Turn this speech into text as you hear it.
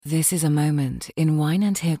This is a moment in wine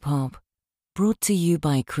and hip hop, brought to you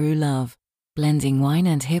by Crew Love, blending wine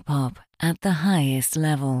and hip hop at the highest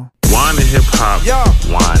level. Wine and hip hop,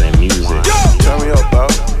 wine and music. Turn me up, bro.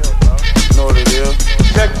 You know what it is.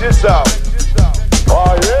 Check this out.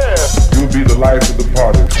 Oh yeah. You'll be the life of the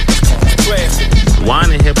party. Wine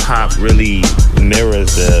and hip hop really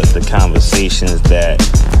mirrors the conversations that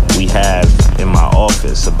we have in my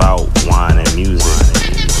office about wine and music.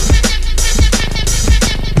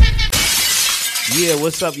 Yeah,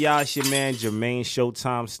 what's up, y'all? It's your man, Jermaine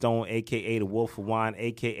Showtime Stone, a.k.a. the Wolf of Wine,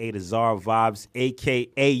 a.k.a. the Czar of Vibes,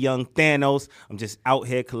 a.k.a. Young Thanos. I'm just out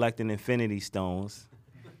here collecting Infinity Stones.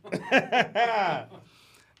 I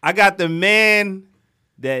got the man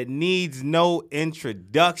that needs no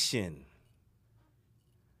introduction.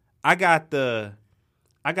 I got the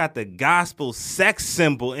gospel sex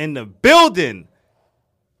symbol in the building.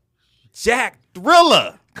 Jack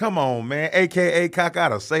Thriller. Come on, man. A.K.A.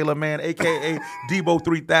 Cockada Sailor Man, A.K.A. Debo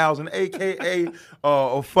 3000,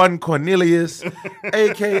 A.K.A. Fun Cornelius,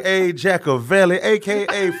 A.K.A. Jackavelli,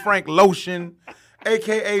 A.K.A. Frank Lotion,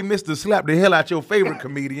 A.K.A. Mr. Slap the Hell Out Your Favorite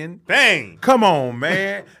Comedian. Bang. Come on,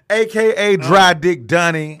 man. A.K.A. Dry Dick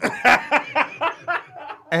Donnie.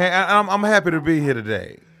 And I'm happy to be here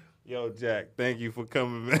today. Yo, Jack, thank you for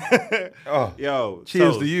coming, man. Yo,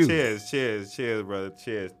 cheers to you. Cheers, brother.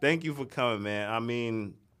 Cheers. Thank you for coming, man. I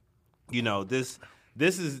mean, you know, this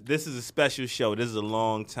is a special show. This is a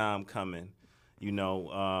long time coming. You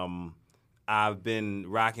know, I've been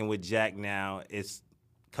rocking with Jack now. It's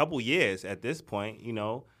a couple years at this point, you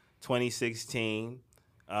know, 2016.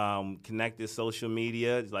 Connected social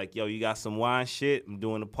media. It's like, yo, you got some wine shit. I'm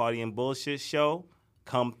doing a party and bullshit show.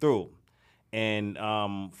 Come through. And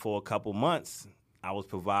for a couple months, I was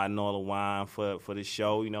providing all the wine for the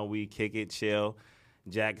show. You know, we kick it, chill.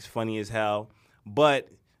 Jack's funny as hell. But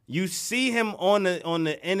you see him on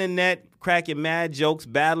the internet cracking mad jokes,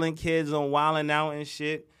 battling kids on Wildin' Out and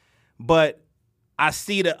shit. But I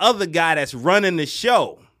see the other guy that's running the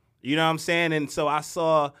show. You know what I'm saying? And so I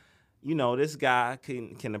saw, you know, this guy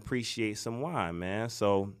can appreciate some wine, man.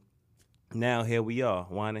 So now here we are,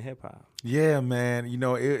 wine and hip hop. Yeah, man. You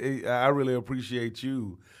know, I really appreciate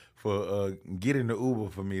you for getting the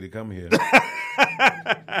Uber for me to come here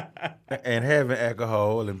and having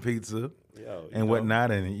alcohol and pizza and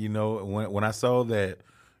whatnot. And, you know, when I saw that,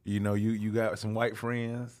 you know, you got some white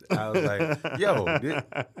friends, I was like, yo,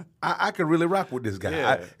 I could really rock with this guy.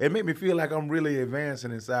 Yeah. It made me feel like I'm really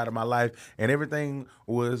advancing inside of my life, and everything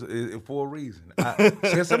was for a reason.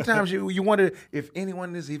 So sometimes you wonder if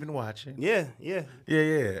anyone is even watching. Yeah.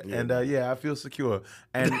 And I feel secure.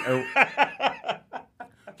 And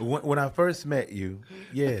when I first met you,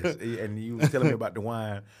 yes, and you were telling me about the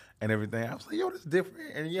wine and everything, I was like, yo, this is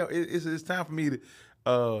different. And it's time for me to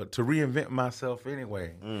reinvent myself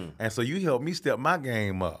anyway. And so you helped me step my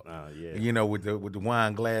game up. Oh, yeah. You know, with the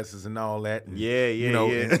wine glasses and all that. And, Yeah.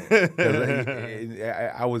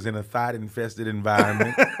 I was in a thought-infested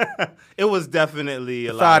environment. It was definitely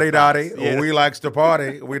a lot of Thotty-dotty. thoughts. Yeah. We likes to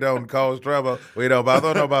party. We don't cause trouble. We don't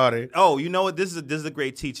bother nobody. Oh, you know what? This is a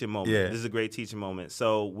great teaching moment. Yeah. This is a great teaching moment.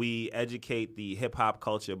 So we educate the hip hop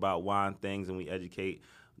culture about wine things, and we educate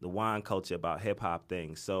the wine culture about hip hop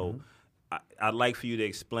things. So I'd like for you to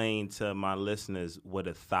explain to my listeners what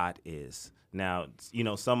a thought is. Now, you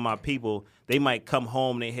know, some of my people, they might come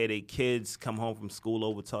home, they hear their kids come home from school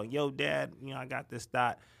over talking, yo, Dad, you know, I got this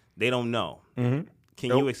thought. They don't know. Mm-hmm.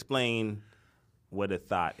 Can you explain what a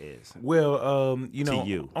thought is? Well, you know, to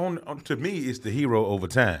you. To me, it's the hero over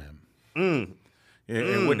time. And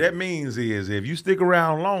what that means is if you stick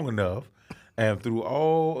around long enough, and through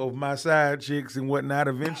all of my side chicks and whatnot,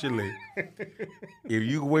 eventually, if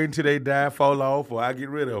you wait until they die, fall off, or I get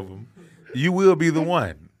rid of them, you will be the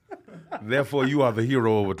one. Therefore, you are the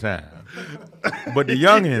hero over time. But the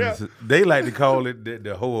youngins, they like to call it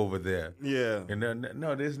the hoe over there. Yeah. And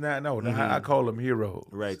no, this not. No, I call them heroes.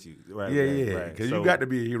 Right. Yeah. Because you got to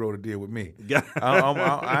be a hero to deal with me.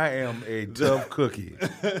 I am a tough cookie.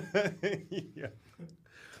 Yeah.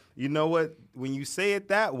 You know what? When you say it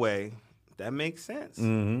that way, that makes sense.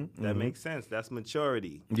 That makes sense. That's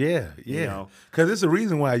maturity. Yeah. You know? Because it's a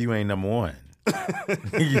reason why you ain't number one.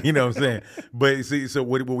 You know what I'm saying? But see, so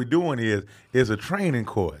what we're doing is a training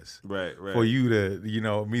course. Right. For you to, you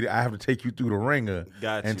know, I have to take you through the ringer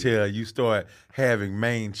until you start having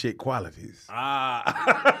main chick qualities.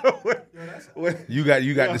 You got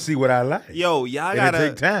to see what I like. Yo, y'all gotta gotta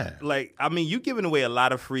take time. Like, I mean, you giving away a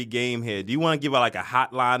lot of free game here. Do you want to give out like a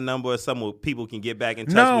hotline number or something where people can get back in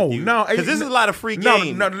touch with you? No, because this is a lot of free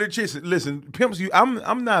game. No, listen, pimps.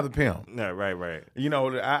 I'm not a pimp. No, right. You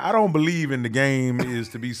know, I don't believe in the game is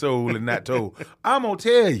to be sold and not told. I'm gonna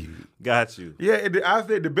tell you. Got you. Yeah, I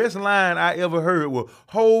said the best line I ever heard was,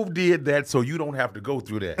 Hove did that so you don't have to go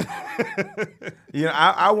through that.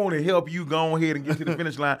 I want to help you go ahead and get to the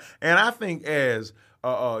finish line. And I think as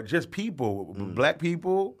just people, black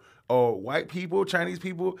people, or white people, Chinese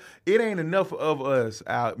people, it ain't enough of us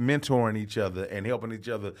out mentoring each other and helping each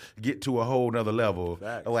other get to a whole nother level.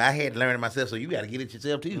 Facts. Oh, I had to learn it myself, so you got to get it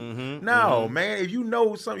yourself too. No, man, if you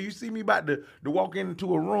know something, you see me about to walk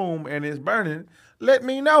into a room and it's burning, let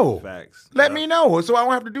me know. Facts. Let me know, so I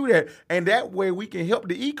don't have to do that. And that way we can help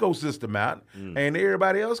the ecosystem out, and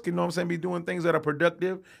everybody else can, be doing things that are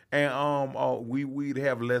productive, and we'd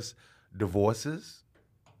have less divorces.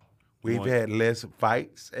 We've had less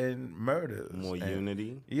fights and murders. More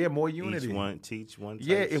unity. Yeah, more unity. Teach one.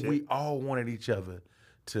 Yeah, if we all wanted each other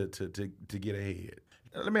to get ahead.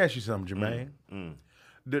 Let me ask you something, Jermaine.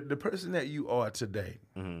 The person that you are today,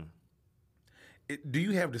 do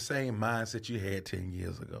you have the same mindset you had 10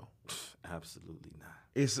 years ago? Absolutely not.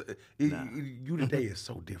 You today is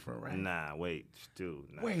so different, right? Nah, wait,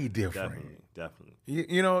 dude. Nah. Way different. Definitely.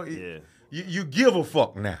 You give a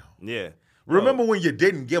fuck now. Yeah. Remember when you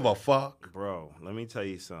didn't give a fuck? Bro, let me tell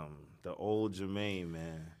you something. The old Jermaine,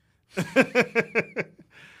 man.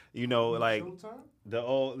 Like the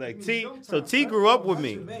old T. So T grew up with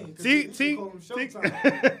me. T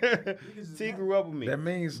grew up with me. That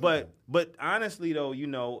means. But honestly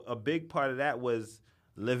though, a big part of that was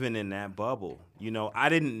living in that bubble. I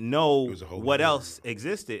didn't know what else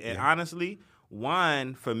existed, and honestly,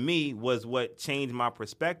 wine for me was what changed my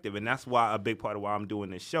perspective, and that's why a big part of why I'm doing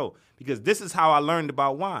this show, because this is how I learned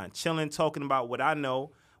about wine, chilling, talking about what I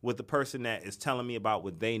know with the person that is telling me about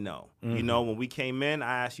what they know. When we came in,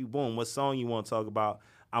 I asked you, boom, what song you want to talk about?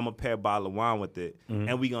 I'm going to pair a bottle of wine with it,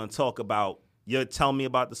 and we're going to talk about, you'll tell me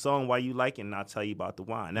about the song, why you like it, and I'll tell you about the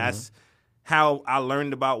wine. That's how I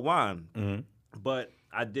learned about wine. But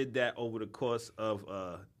I did that over the course of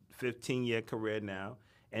a 15-year career now,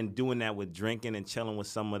 and doing that with drinking and chilling with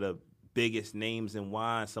some of the biggest names in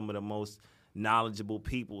wine, some of the most knowledgeable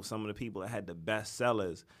people, some of the people that had the best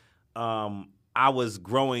sellers. I was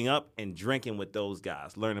growing up and drinking with those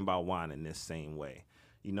guys, learning about wine in this same way.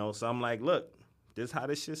 So I'm like, look, this is how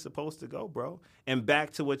this shit's supposed to go, bro. And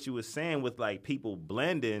back to what you were saying with like people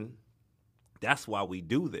blending, that's why we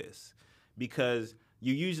do this. Because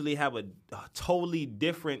you usually have a totally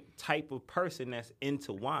different type of person that's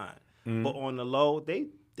into wine. But on the low, they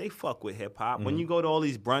fuck with hip-hop. When you go to all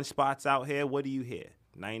these brunch spots out here, what do you hear?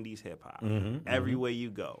 90s hip-hop. Everywhere you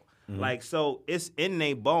go. So it's in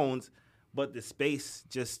their bones, but the space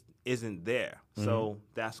just isn't there. So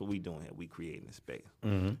that's what we doing here. We creating the space,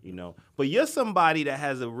 But you're somebody that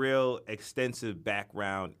has a real extensive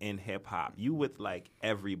background in hip-hop. You with,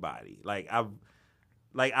 everybody.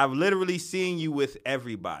 I've literally seen you with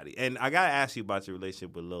everybody. And I got to ask you about your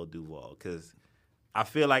relationship with Lil Duval, because I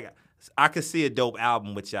feel like I could see a dope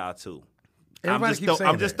album with y'all too. I'm just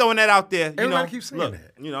throwing that out there. Everybody keeps saying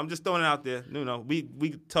that. I'm just throwing it out there. We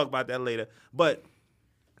can talk about that later. But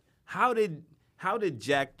how did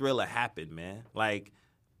Jack Thriller happen, man?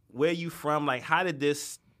 Where you from? How did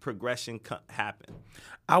this progression happen?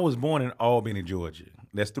 I was born in Albany, Georgia.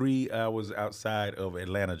 That's 3 hours outside of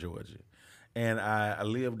Atlanta, Georgia. And I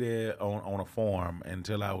lived there on a farm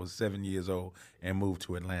until I was 7 years old and moved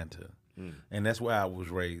to Atlanta. And that's where I was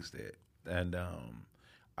raised at. And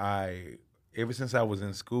ever since I was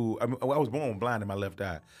in school, I was born blind in my left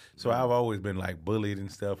eye. So I've always been bullied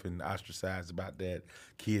and stuff and ostracized about that.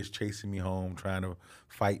 Kids chasing me home, trying to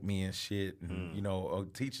fight me and shit.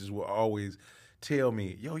 And, teachers will always tell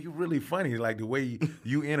me, yo, you're really funny, the way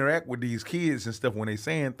you interact with these kids and stuff when they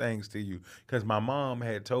saying things to you. Because my mom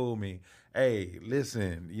had told me, hey,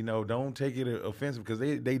 listen, don't take it offensive because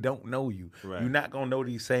they don't know you. Right. You're not going to know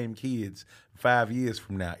these same kids 5 years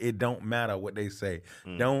from now. It don't matter what they say.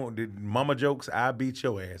 Mama jokes, I beat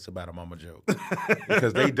your ass about a mama joke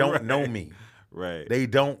because they don't know me. Right. They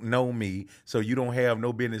don't know me, so you don't have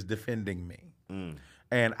no business defending me.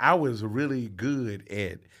 And I was really good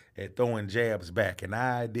at throwing jabs back, and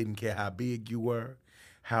I didn't care how big you were,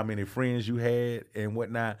 how many friends you had, and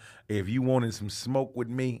whatnot. If you wanted some smoke with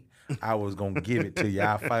me, I was going to give it to you.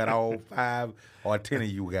 I'll fight all 5 or 10 of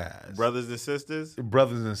you guys. Brothers and sisters?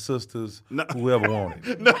 Brothers and sisters, no. Whoever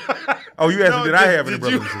wanted. No. Oh, you asked me, did I have any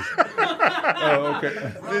brothers and sisters? Oh,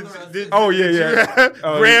 okay.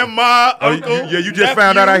 Grandma, uncle. You just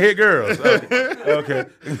found out I hit girls. Okay.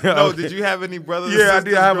 No, did you have any brothers and sisters? Yeah, I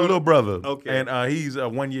did. I have a little brother. Okay. And he's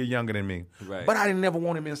 1 year younger than me. Right. But I didn't never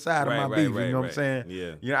want him inside of my beef. You know what I'm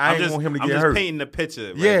saying? Yeah. I didn't want him to get hurt. I'm just painting the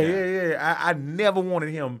picture. Yeah. I never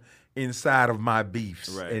wanted him inside of my beefs.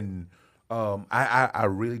 Right. And I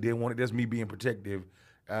really didn't want it. That's me being protective.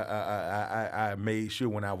 I made sure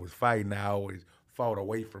when I was fighting, I always fought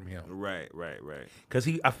away from him. Right. Cause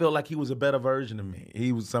I felt like he was a better version of me.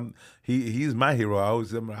 He's my hero. I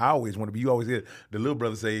always want to be. You always hear the little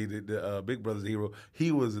brother say the big brother's hero.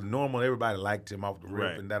 He was normal. Everybody liked him off the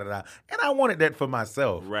rip and da. And I wanted that for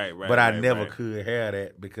myself. Right. But I never could have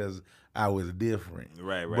that because I was different.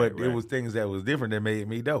 Right. But it was things that was different that made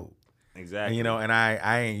me dope. Exactly. And, and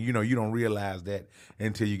I ain't, you don't realize that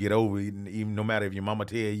until you get over it, even no matter if your mama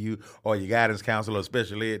tell you or your guidance counselor or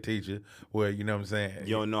special ed teacher, where, you know what I'm saying?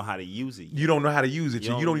 You don't know how to use it yet. You don't know how to use it. You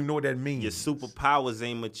don't even know what that means. Your superpowers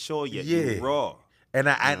ain't mature yet. Yeah. You're raw. And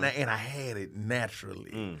I had it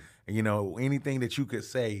naturally. Anything that you could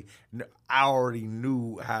say, I already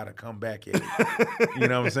knew how to come back at it. You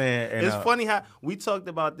know what I'm saying? And, it's funny how we talked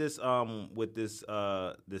about this with this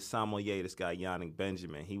sommelier, this guy Yannick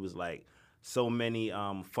Benjamin. He was like, so many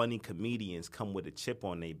funny comedians come with a chip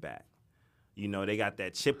on their back. They got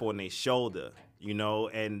that chip on their shoulder.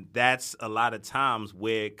 And that's a lot of times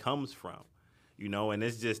where it comes from. And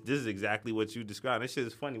this is exactly what you described. This shit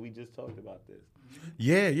is funny. We just talked about this.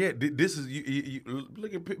 Yeah. This is you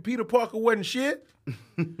look at Peter Parker wasn't shit.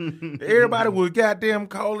 Everybody was goddamn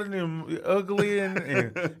calling him ugly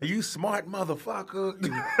and you smart motherfucker.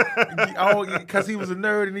 Because he was a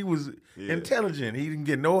nerd and he was intelligent. He didn't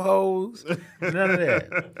get no hoes, none of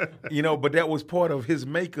that. But that was part of his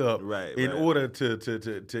makeup in order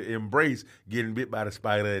to embrace getting bit by the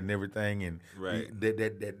spider and everything. And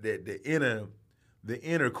the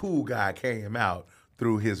inner cool guy came out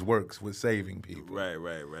through his works with saving people. Right.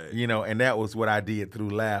 And that was what I did through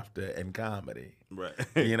laughter and comedy. Right.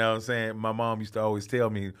 You know what I'm saying? My mom used to always tell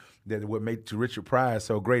me that what made Richard Pryor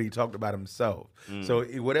so great, he talked about himself. So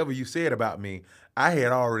whatever you said about me, I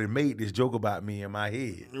had already made this joke about me in my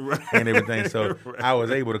head and everything. So I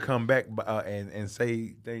was able to come back and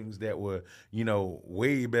say things that were,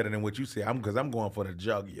 way better than what you said. Because I'm going for the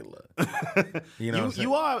jugular.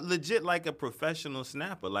 You are legit like a professional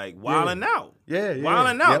snapper, like wilding out. Yeah.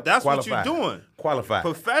 Wilding out. Yep. That's Qualified. what you're doing. Qualified.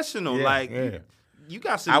 Professional. Yeah. You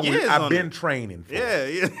got some years I've on been it. training for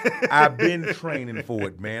it. Yeah. I've been training for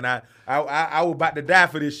it, man. I was about to die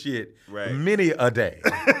for this shit many a day.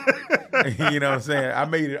 You know what I'm saying? I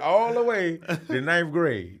made it all the way to 9th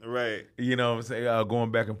grade. Right. You know what I'm saying?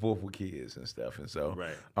 Going back and forth with kids and stuff. And so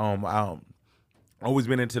always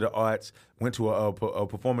been into the arts. Went to a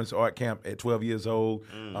performance art camp at 12 years old.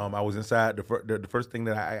 I was inside the first thing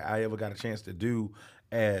that I ever got a chance to do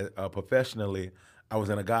as professionally. I was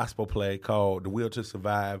in a gospel play called The Will to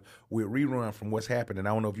Survive with Rerun from What's Happening.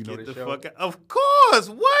 I don't know if you know this show. Of course.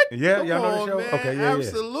 What? Yeah, Come y'all know the show? Man. Okay, yeah.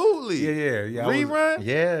 Absolutely. Yeah. Rerun?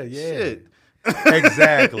 Yeah. Shit.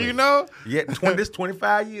 Exactly. Yeah, this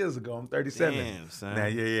 25 years ago. I'm 37. Damn, son. Now,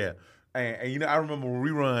 yeah. And I remember when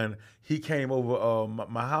Rerun, he came over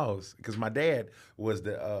my house because my dad was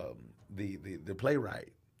the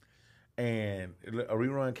playwright. And a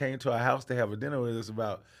Rerun came to our house to have a dinner with us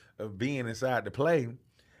about being inside the play.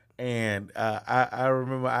 And I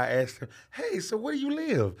remember I asked him, hey, so where do you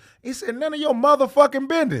live? He said, none of your motherfucking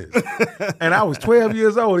business. And I was 12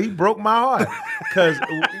 years old. He broke my heart. Because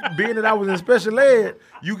being that I was in special ed,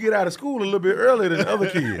 you get out of school a little bit earlier than other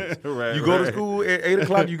kids. You go to school at 8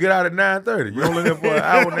 o'clock, you get out at 9:30. You only there for an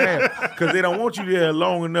hour and a half because they don't want you there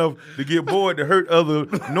long enough to get bored to hurt other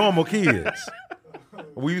normal kids.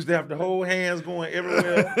 We used to have to hold hands going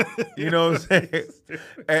everywhere. You know what I'm saying?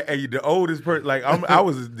 And the oldest person, like I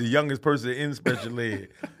was the youngest person in special ed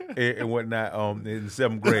and whatnot in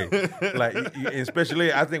 7th grade. Like in special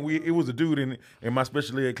ed, I think it was a dude in my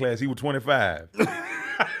special ed class. He was 25.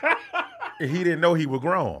 And he didn't know he was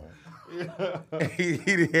grown.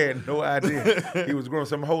 He had no idea he was grown.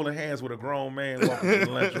 So I'm holding hands with a grown man walking to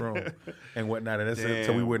the lunchroom and whatnot, and that's it,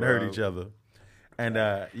 so we wouldn't hurt each other. And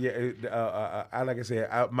like I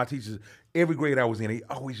said, my teachers, every grade I was in, they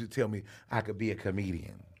always used to tell me I could be a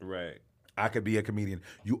comedian. Right. I could be a comedian.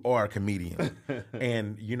 You are a comedian.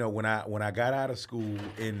 And when I got out of school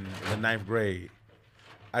in the 9th grade,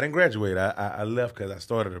 I didn't graduate. I left because I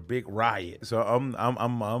started a big riot. So I'm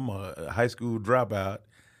a high school dropout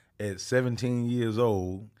at 17 years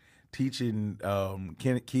old, teaching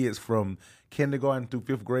kids from kindergarten through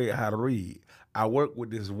 5th grade how to read. I worked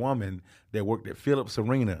with this woman that worked at Phillips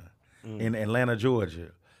Arena in Atlanta,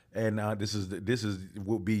 Georgia, and this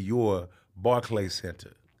would be your Barclays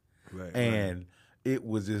Center, right? And it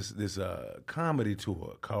was this comedy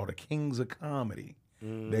tour called the Kings of Comedy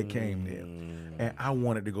that came there, and I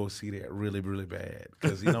wanted to go see that really, really bad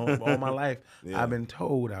because all my life I've been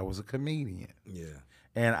told I was a comedian. Yeah.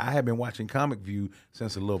 And I had been watching Comic View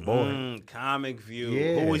since a little boy. Comic View.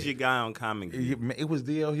 Yeah. Who was your guy on Comic View? It was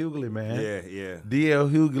D.L. Hughley, man. Yeah. D.L.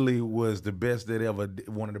 Hughley was the best that ever,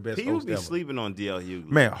 one of the best People hosts be ever. sleeping on D.L. Hughley.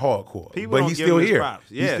 Man, hardcore. People but don't he's give still him his here.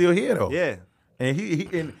 props. Yeah. He's still here though. Yeah. And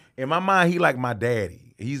he in my mind, he like my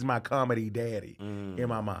daddy. He's my comedy daddy in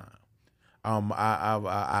my mind.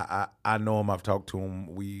 I know him. I've talked to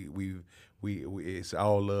him. We it's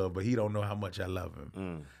all love, but he don't know how much I love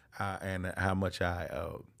him and how much I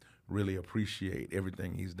really appreciate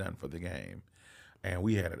everything he's done for the game. And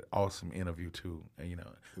we had an awesome interview too. And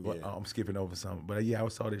well, I'm skipping over something, but I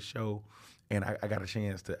saw this show, and I got a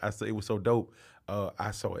chance to. It was so dope.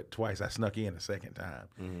 I saw it twice. I snuck in a second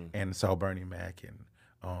time and saw Bernie Mac and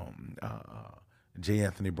J.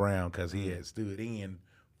 Anthony Brown because he had stood in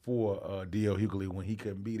for D.L. Hughley when he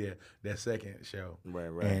couldn't be there that second show, right,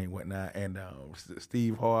 and whatnot. And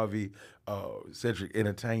Steve Harvey, Cedric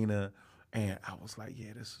Entertainer, and I was like,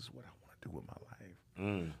 yeah, this is what I want to do with my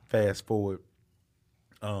life. Fast forward.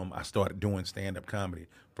 I started doing stand-up comedy.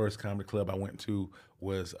 First comedy club I went to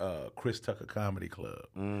was Chris Tucker Comedy Club.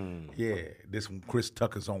 Yeah, this one, Chris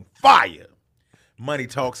Tucker's on fire. Money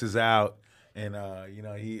Talks is out, and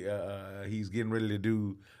he's getting ready to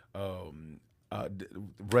do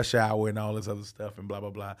Rush Hour and all this other stuff and blah blah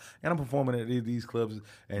blah. And I'm performing at these clubs,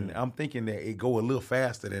 and I'm thinking that it go a little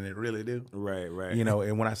faster than it really do. Right.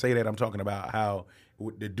 And when I say that, I'm talking about how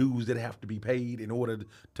the dues that have to be paid in order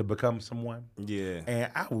to become someone. Yeah.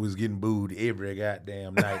 And I was getting booed every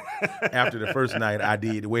goddamn night. After the first night, I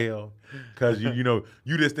did well. Because, you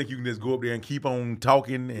just think you can just go up there and keep on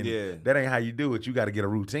talking. And that ain't how you do it. You got to get a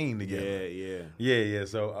routine together. Yeah.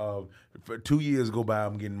 So for 2 years go by,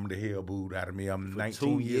 I'm getting the hell booed out of me. I'm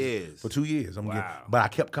 19 years. For 2 years. But I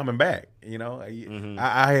kept coming back.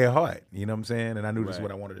 I had heart. You know what I'm saying? And I knew this is what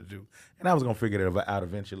I wanted to do. And I was going to figure it out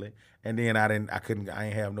eventually. And then I ain't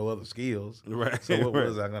have no other skills. Right. So what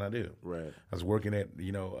was I gonna do? Right. I was working at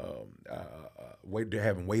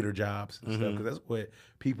having waiter jobs and stuff, because that's what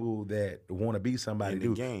people that want to be somebody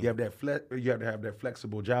do. Game. You have to have that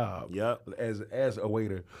flexible job. Yep. As a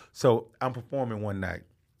waiter. So I'm performing one night.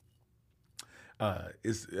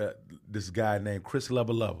 It's this guy named Chris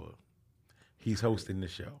Lover. He's hosting the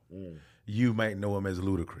show. You might know him as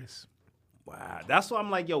Ludacris. Wow, that's why I'm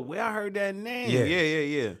like, yo, where I heard that name?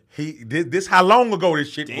 Yeah. This how long ago this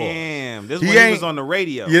shit was? Damn, this when he was on the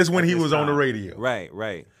radio. Yes, when he was on the radio.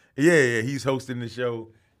 Right. Yeah, he's hosting the show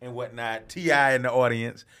and whatnot. T.I. in the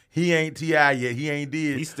audience. He ain't T.I. yet. He ain't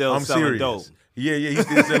did. He's still I'm selling serious. dope. Yeah, he's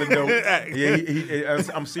still selling dope. Yeah,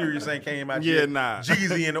 I'm serious. Ain't came out yet. Nah.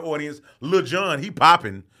 Jeezy in the audience. Lil Jon, he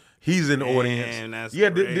popping. He's in the audience. That's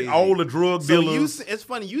crazy. All the drug dealers. It's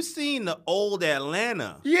funny. You seen the old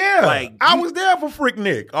Atlanta? Yeah, I was there for Freak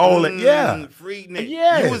Nick. Freak Nick.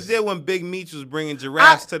 Yes. You was there when Big Meech was bringing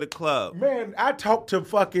giraffes to the club. Man, I talked to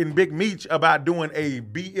fucking Big Meech about doing a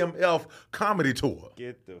BMF comedy tour.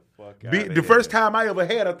 Get the fuck out of here. The first time I ever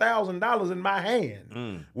had $1,000 in my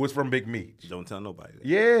hand was from Big Meech. Don't tell nobody that.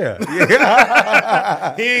 Yeah.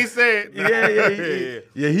 He ain't said.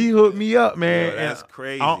 Yeah. He hooked me up, man. Yo, that's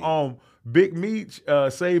crazy. Big Meech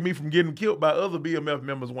saved me from getting killed by other BMF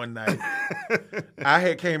members one night. I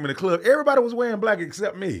had came in the club. Everybody was wearing black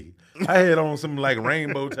except me. I had on some like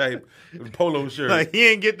rainbow type polo shirt. Like he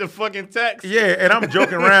ain't get the fucking text. Yeah, and I'm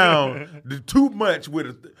joking around too much with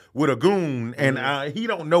a goon, and he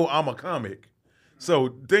don't know I'm a comic.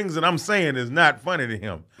 So things that I'm saying is not funny to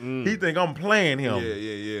him. He think I'm playing him.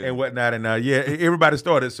 Yeah. And whatnot. And everybody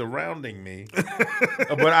started surrounding me.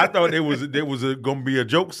 But I thought there was gonna be a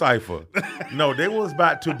joke cipher. No, they was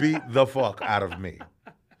about to beat the fuck out of me.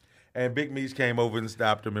 And Big Meech came over and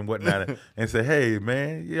stopped him and whatnot and said, hey,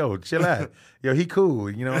 man, yo, chill out. Yo, he cool,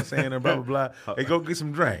 you know what I'm saying? And blah, blah, blah. Hey, go get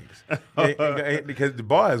some drinks. Because the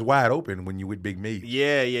bar is wide open when you with Big Meech.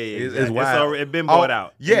 Yeah. It's wide. It's been bought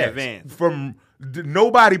out in advance.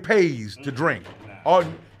 Nobody pays to drink.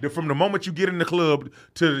 From the moment you get in the club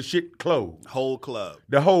to the shit closed. Whole club.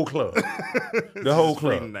 The whole club. The whole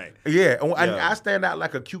club. Night. Yeah. I stand out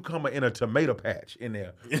like a cucumber in a tomato patch in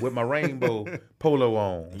there with my rainbow polo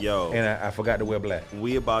on. Yo. And I forgot to wear black.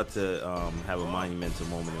 We about to have a monumental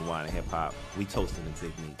moment in wine and hip hop. We toasting the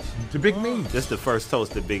Big Meech. To Big Meech. This the first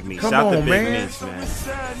toast to Big Meech. Come Shout on, to Big man. Meech,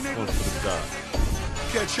 man. One for the God.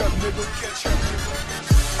 Catch up, nigga.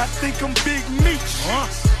 I think I'm Big Meech.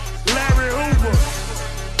 Larry Hoover.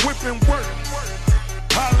 Whipping work.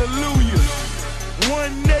 Hallelujah.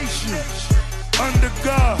 One nation. Under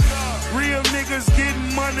God. Real niggas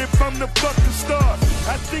getting money from the fucking start.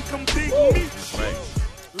 I think I'm Big Meech. Right.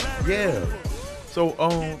 Yeah. So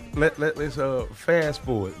let's fast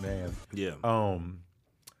forward, man. Yeah.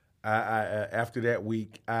 I after that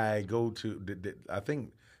week, I go to. I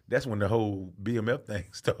think that's when the whole BMF thing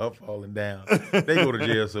started falling down. They go to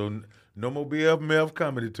jail, so no more BMF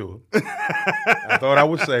comedy tour. I thought I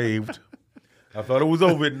was saved. I thought it was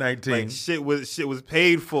over at 19. Like shit was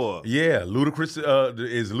paid for. Yeah, Ludacris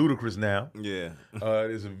is Ludacris now. Yeah.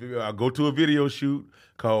 I go to a video shoot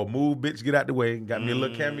called "Move, Bitch, Get Out the Way." Got me a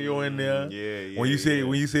little cameo in there. Yeah. When you see him,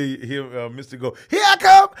 Mr. go, here I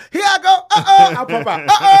come, here I go, I pop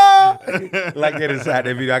out, like that inside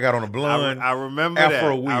that video. I got on a blonde. I remember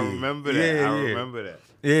Afro that. wig. I remember that. Yeah, I yeah. remember that.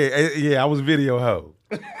 Yeah, I was video hoe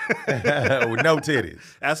with no titties.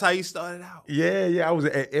 That's how you started out. Yeah, I was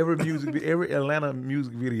at every Atlanta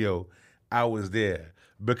music video. I was there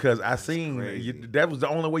because I seen that was the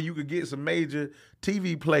only way you could get some major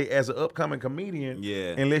TV play as an upcoming comedian.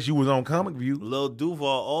 Yeah, unless you was on Comic View. Lil Duval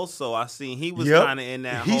also, I seen he was kind of in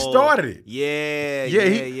that. He started it. Yeah. I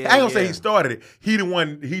ain't gonna say he started it. He the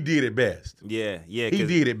one. He did it best. Yeah. He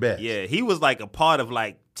did it best. Yeah, he was like a part of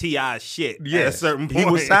like T.I.'s shit at a certain point.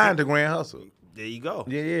 He was signed to Grand Hustle. There you go.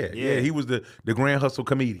 Yeah. He was the Grand Hustle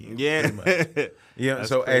comedian. Yeah. Yeah. That's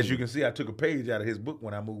so crazy. as you can see, I took a page out of his book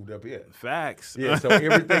when I moved up here. Facts. Yeah. So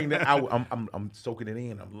everything that I'm soaking it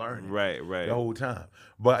in. I'm learning. Right. The whole time.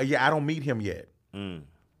 But yeah, I don't meet him yet.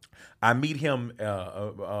 I meet him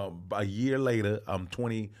a year later. I'm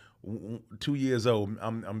 22 years old.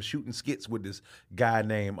 I'm shooting skits with this guy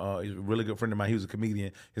named he's a really good friend of mine. He was a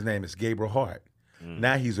comedian. His name is Gabriel Hart.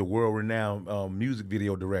 Now he's a world-renowned music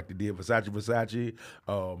video director. Did Versace.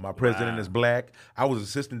 My President is Black. I was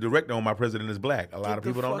assistant director on My President is Black. A lot of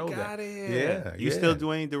people don't know that. Yeah. You still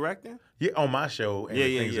do any directing? Yeah, on my show and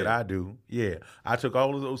the things that I do. Yeah, I took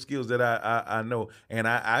all of those skills that I know, and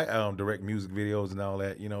I direct music videos and all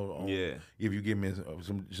that. You know. If you give me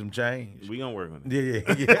some change, We gonna work on it.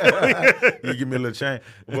 Yeah. You give me a little change.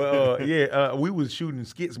 But we was shooting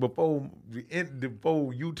skits before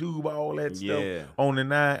YouTube, all that stuff on the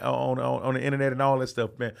internet and all that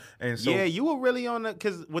stuff, man. And so you were really on the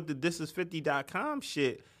because with the thisis50.com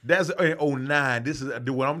shit. That's in 09. This is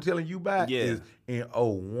what I'm telling you about is in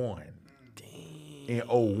 01. In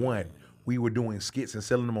 01, we were doing skits and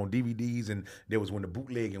selling them on DVDs, and there was when the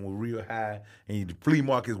bootlegging was real high, and the flea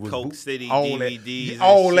markets was Coke City all DVDs,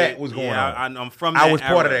 all that was going on. I'm from. That I was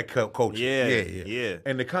era. part of that culture. Yeah.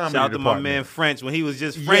 And the comedy Shout out to my department. man French when he was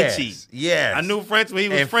just Frenchy. Yes. I knew French when he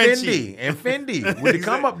was and Frenchy. Fendi with the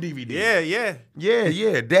come up DVD.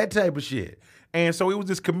 Yeah, that type of shit. And so it was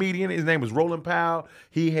this comedian. His name was Roland Powell.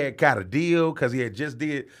 He had got a deal because he had just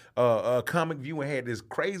did a Comic View and had this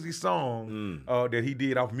crazy song that he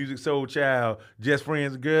did off Music Soul Child, Just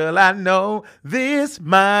Friends, Girl, I Know This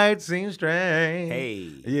Might Seem Strange. Hey.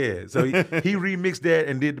 Yeah, so he remixed that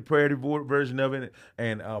and did the parody version of it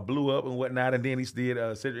and blew up and whatnot. And then he did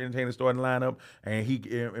Cedric Entertainment starting lineup, and he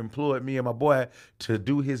employed me and my boy to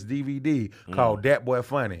do his DVD called That Boy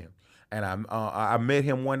Funny. And I met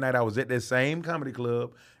him one night. I was at that same comedy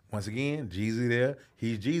club. Once again, Jeezy there.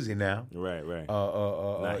 He's Jeezy now. Right.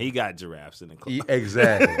 Now he got giraffes in the club.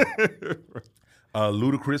 Exactly.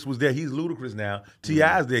 Ludacris was there. He's Ludacris now.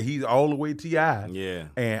 T.I.'s there. He's all the way T.I. Yeah.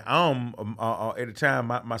 And at the time,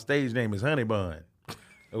 my stage name is Honey Bun.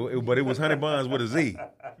 But it was Honey Buns with a Z.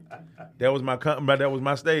 That was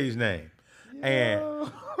my stage name. And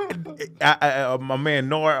my man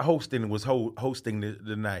Nord Hosting was hosting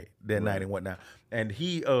the night night and whatnot, and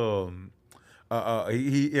he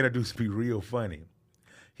introduced me real funny.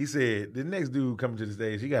 He said the next dude coming to the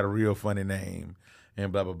stage, he got a real funny name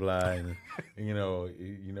and blah blah blah, and you know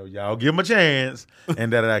y'all give him a chance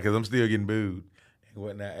and because I'm still getting booed and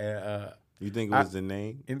whatnot. You think it was the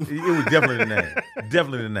name? It was definitely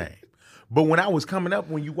the name, But when I was coming up,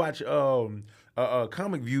 when you watch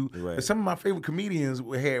Comic View, right. some of my favorite comedians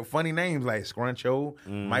had funny names like Scruncho,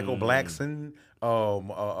 Michael Blackson.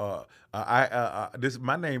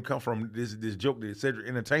 My name come from this joke that Cedric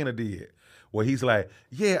Entertainer did, where he's like,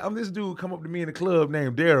 "Yeah, I'm this dude come up to me in the club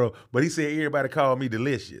named Daryl, but he said everybody call me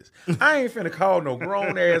Delicious. I ain't finna call no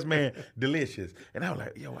grown ass man Delicious." And I was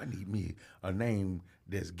like, "Yo, I need me a name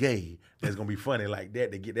that's gay, that's gonna be funny like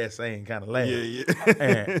that to get that same kind of laugh." Yeah.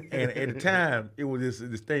 And at the time, it was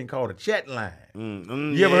this thing called a chat line.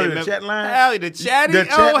 You ever heard of the chat line? Hell, the chatty? The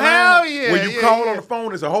chat hell line, yeah. When you call on the phone,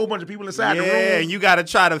 there's a whole bunch of people inside the room. Yeah, and you got to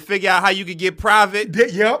try to figure out how you could get private.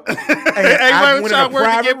 Yep. Everybody was trying to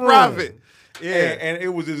work to get private. And it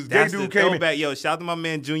was this gay That's the dude came in, throwback. Yo, shout out to my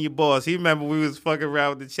man Junior Boss. He remember we was fucking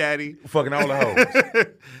around with the chatty. fucking all the hoes.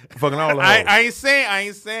 Fucking all the hoes. I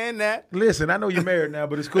ain't saying that. Listen, I know you're married now,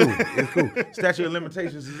 but it's cool. It's cool. Statute of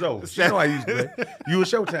limitations is over. You know I used to play. You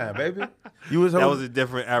was Showtime, baby. You was That was a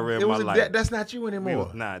different era in my life. That's not you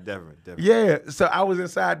anymore. Nah, different. Yeah. So I was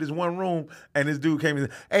inside this one room, and this dude came in.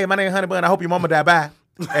 Hey, my name Honey Bun. I hope your mama die. Bye.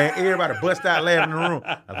 And everybody bust out laughing in the room.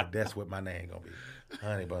 I was like, that's what my name gonna be,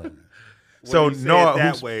 Honey Bun. So you say it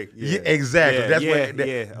that way, yeah, exactly. That's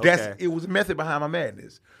okay. it was a method behind my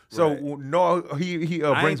madness. So Right. Noah, he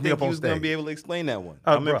brings me up on was gonna stage. be able to explain that one.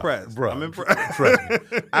 Oh, I'm bruh, impressed. bruh. I'm impressed. Trust me.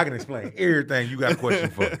 I can explain everything you got a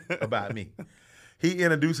question for about me. He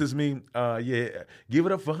introduces me, give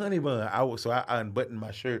it up for Honey Bun. I unbuttoned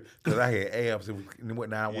my shirt because I had abs and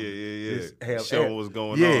whatnot. Showing what's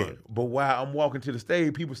going on. But while I'm walking to the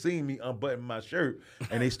stage, people seeing me unbutton my shirt,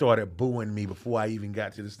 and they started booing me before I even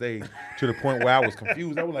got to the stage, to the point where I was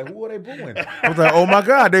confused. I was like, who are they booing? I was like, oh my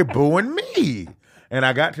God, they booing me. And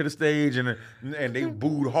I got to the stage, and they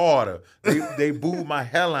booed harder. They booed my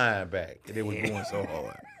hairline back. They was booing so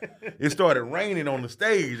hard. It started raining on the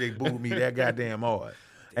stage. They booed me that goddamn hard.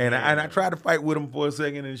 And I tried to fight with them for a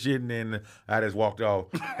second and shit, and then I just walked off.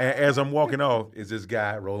 And as I'm walking off, is this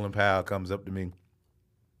guy, Roland Powell, comes up to me.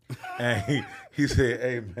 And he said,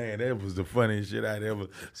 hey, man, that was the funniest shit I'd ever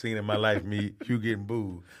seen in my life, me, you getting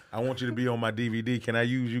booed. I want you to be on my DVD. Can I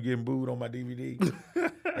use you getting booed on my DVD?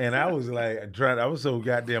 And I was like, I was so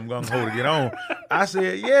goddamn gung-ho to get on. I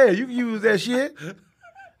said, yeah, you can use that shit.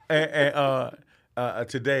 And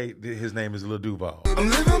today, his name is Lil Duval. I'm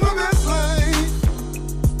living my best life.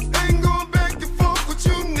 Ain't going back and forth with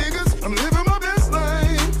you niggas. I'm living my best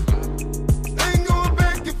life. Ain't going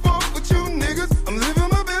back and forth with you niggas. I'm living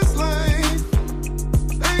my best life.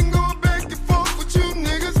 Ain't going back and forth with you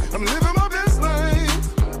niggas. I'm living my best life.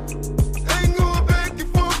 Ain't going back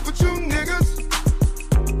and forth with you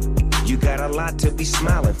niggas. You got a lot to be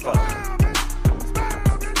smiling for.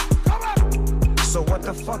 So what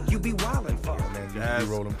the fuck you be wildin' for? That's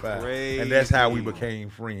Rolling Powell. crazy. And that's how we became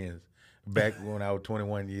friends back when I was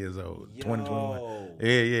 21 years old. 2021.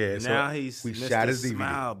 Yeah. Now so he's we Mr. shot his DVD.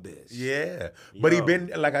 Smile Bitch. Yeah. But he Yo.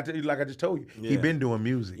 been like I just told you, he been doing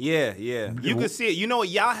music. Yeah. You can see it. You know what?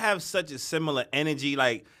 Y'all have such a similar energy.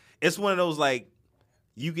 Like, it's one of those, like,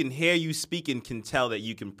 you can hear you speak and can tell that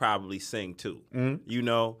you can probably sing too. Mm-hmm. You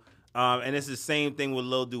know? And it's the same thing with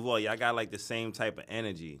Lil Duval. Y'all got like the same type of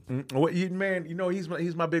energy. Well, man, you know, he's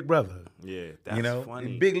my big brother. Yeah, that's you know,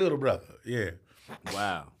 funny. big little brother. Yeah.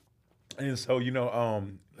 Wow. And so, you know,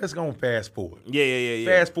 let's go and fast forward. Yeah.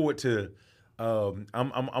 Fast forward to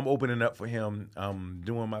I'm opening up for him. I'm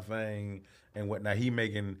doing my thing and whatnot. He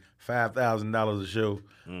making $5,000 a show.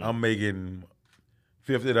 I'm making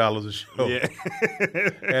 $50 a show. Yeah.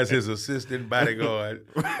 As his assistant bodyguard,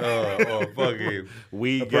 or fucking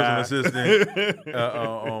We a personal assistant.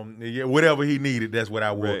 Whatever he needed, that's what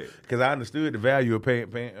I wore. Right. Because I understood the value of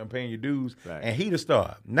paying your dues. Right. And he the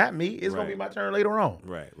star, not me. It's gonna be Right. my turn later on.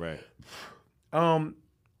 Right. I'm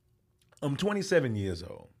 27 years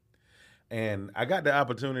old, and I got the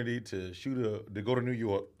opportunity to to go to New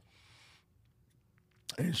York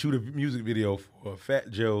and shoot a music video for Fat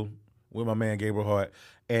Joe with my man Gabriel Hart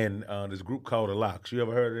and this group called The Lox. You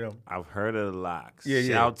ever heard of them? I've heard of the Lox. Yeah.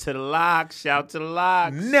 Shout to the Lox.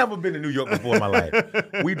 Never been to New York before in my life.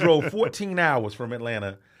 We drove 14 hours from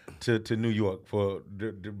Atlanta to New York to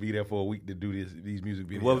be there for a week to do these music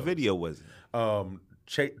videos. What video was it?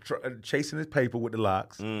 Chasing this paper with The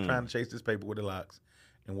Lox, trying to chase this paper with The Lox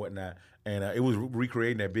and whatnot. And it was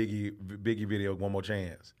recreating that Biggie video, One More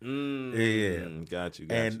Chance. Yeah. Got you.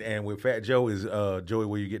 And with Fat Joe is Joey,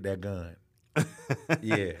 where you get that gun.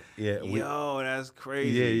 Yeah. Yo, that's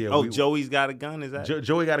crazy. Yeah. Oh, Joey's got a gun, is that?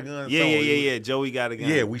 Joey got a gun. Yeah. Joey got a gun.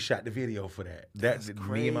 Yeah, we shot the video for that. That's Me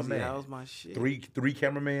crazy. and my man. That was my shit. Three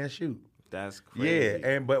cameraman shoot. That's crazy.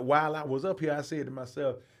 Yeah, but while I was up here, I said to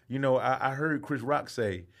myself, you know, I heard Chris Rock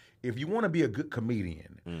say, if you want to be a good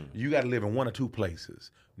comedian, you got to live in one or two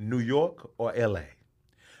places, New York or L.A.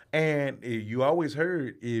 And you always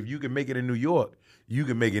heard, if you can make it in New York, you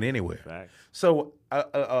can make it anywhere. Facts. So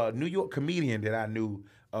a New York comedian that I knew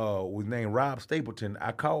was named Rob Stapleton.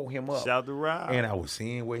 I called him up. Shout out to Rob. And I was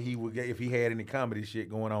seeing where he would get, if he had any comedy shit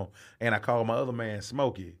going on. And I called my other man,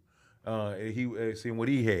 Smokey. He seeing what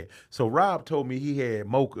he had. So Rob told me he had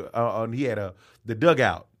Mocha. He had the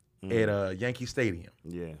dugout at Yankee Stadium.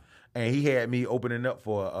 Yeah. And he had me opening up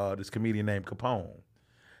for this comedian named Capone.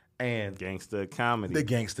 And Gangsta comedy. the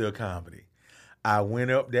gangster comedy. I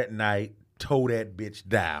went up that night, tore that bitch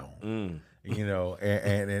down. you know,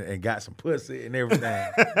 and got some pussy and everything.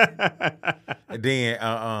 And then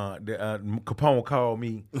Capone called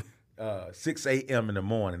me 6 a.m. in the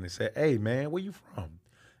morning and said, "Hey man, where you from?"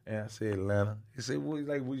 And I said, "Atlanta." He said,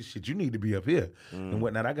 "Well, shit, you need to be up here and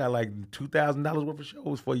whatnot. I got like $2,000 worth of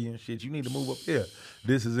shows for you and shit. You need to move up here."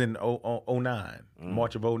 This is in 09,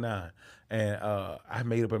 March of 09, and I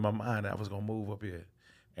made up in my mind that I was gonna move up here.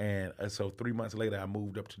 And so 3 months later, I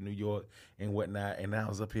moved up to New York and whatnot. And I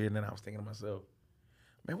was up here, and then I was thinking to myself,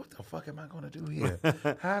 man, what the fuck am I going to do here?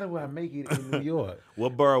 How do I make it in New York?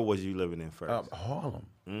 What borough was you living in first? Harlem.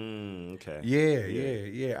 Okay.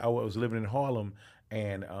 Yeah. I was living in Harlem,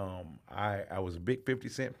 and I was a big 50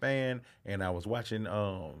 Cent fan, and I was watching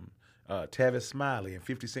Tavis Smiley, and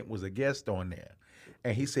 50 Cent was a guest on there.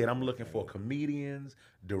 And he said, "I'm looking for comedians,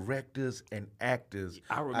 directors, and actors."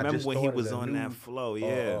 I remember when he was on that flow,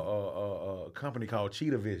 a company called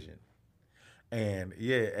Cheetah Vision. And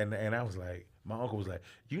and I was like, my uncle was like,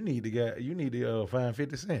 you need to find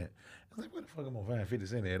 50 Cent. I was like, what the fuck am I gonna find 50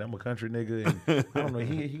 Cent at? I'm a country nigga, and I don't know,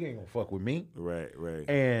 he ain't gonna fuck with me. Right.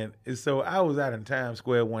 And so I was out in Times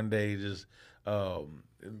Square one day just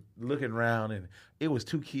looking around, and it was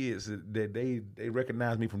two kids that they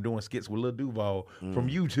recognized me from doing skits with Lil Duval from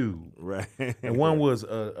YouTube. Right. And one was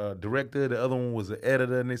a director, the other one was an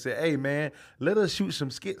editor, and they said, "Hey man, let us shoot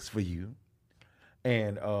some skits for you.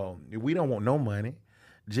 And we don't want no money.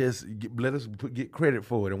 Just let us get credit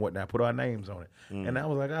for it and whatnot, put our names on it." And I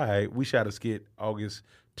was like, all right. We shot a skit August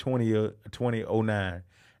 2009,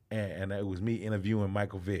 and it was me interviewing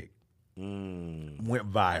Michael Vick. Went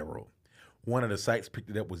viral. One of the sites picked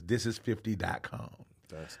it up was thisis50.com.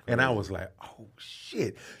 That's crazy. And I was like, oh,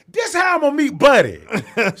 shit. This how I'm going to meet Buddy.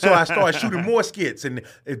 So I started shooting more skits, and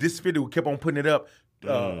This Is 50 kept on putting it up.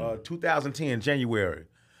 2010, January.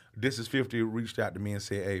 This Is 50 reached out to me and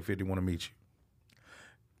said, "Hey, 50 want to meet you."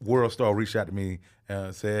 World Star reached out to me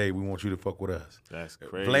and said, "Hey, we want you to fuck with us." That's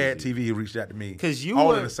crazy. Vlad TV reached out to me. Because in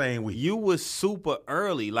the same week. You was super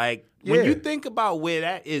early. Like, when you think about where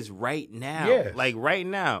that is right now, like right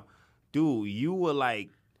now, dude, you were like,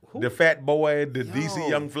 the Fat Boy, the DC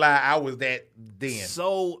Young Fly, I was that then.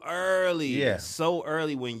 So early. Yeah. So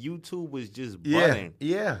early when YouTube was just budding.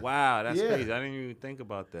 Yeah. Wow, that's crazy. I didn't even think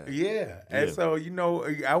about that. Yeah. And so,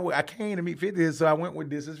 I came to meet 50, so I went with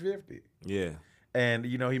This Is 50. Yeah. And,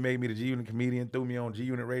 he made me the G-Unit comedian, threw me on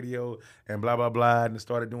G-Unit radio and blah, blah, blah, and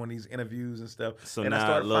started doing these interviews and stuff. So and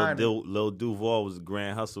now Lil Duval was the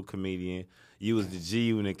Grand Hustle comedian. You was the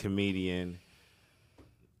G-Unit comedian.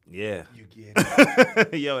 Yeah. You get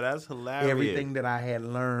it. Yo, that's hilarious. Everything that I had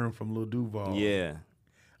learned from Lil Duval. Yeah.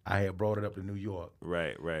 I had brought it up to New York.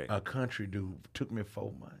 Right. A country dude took me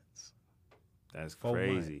 4 months. That's 4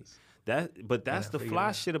 crazy. months. That's the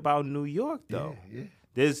fly shit about New York, though. Yeah.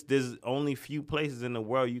 There's only few places in the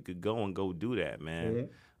world you could go and go do that, man.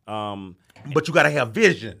 Mm-hmm. But you got to have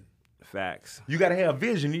vision. Facts. You got to have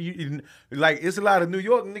vision. Like, it's a lot of New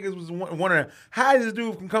York niggas was wondering how this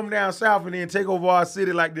dude can come down south and then take over our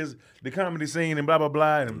city like this, the comedy scene and blah, blah,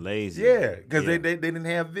 blah. And lazy. Yeah, because they didn't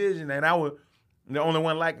have vision. And I was the only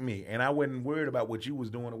one like me. And I wasn't worried about what you was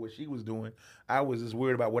doing or what she was doing. I was just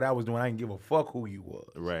worried about what I was doing. I didn't give a fuck who you was.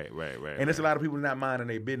 Right. And there's a lot of people not minding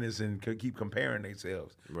their business and keep comparing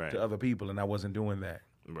themselves to other people. And I wasn't doing that.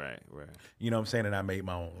 Right. You know what I'm saying? And I made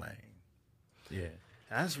my own lane. Yeah.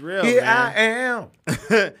 That's real, Here man. I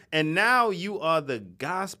am. And now you are the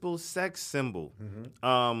gospel sex symbol.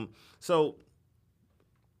 Mm-hmm. So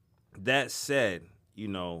that said,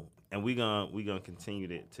 and we're gonna continue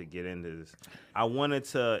to get into this. I wanted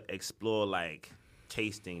to explore like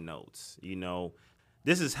tasting notes.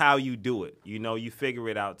 This is how you do it. You figure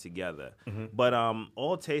it out together. Mm-hmm. But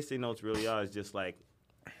all tasting notes really are is just like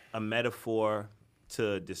a metaphor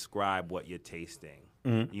to describe what you're tasting.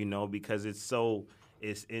 Mm-hmm. Because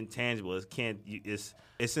it's intangible. It's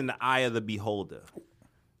in the eye of the beholder.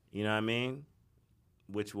 You know what I mean?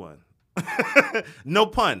 Which one? No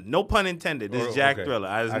pun intended. This is Jack Thriller.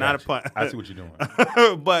 It's not a pun. I see what you're doing.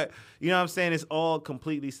 But you know what I'm saying? It's all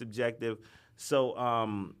completely subjective. So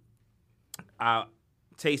our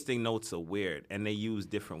tasting notes are weird, and they use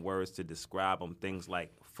different words to describe them. Things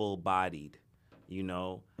like full-bodied,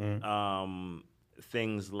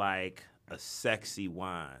 things like a sexy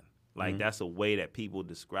wine. Like, that's a way that people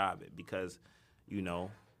describe it because,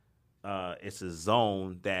 it's a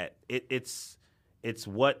zone that it's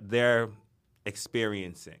what they're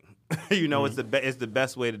experiencing. It's the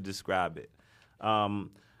best way to describe it.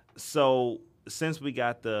 So since we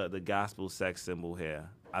got the gospel sex symbol here,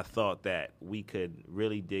 I thought that we could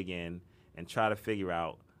really dig in and try to figure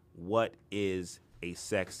out what is a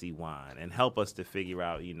sexy wine and help us to figure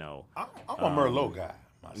out, I'm a Merlot guy.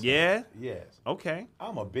 myself. Yeah? Yes. Okay.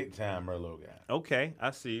 I'm a big time Merlot guy. Okay.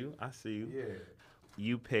 I see you. Yeah.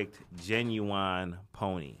 You picked Genuine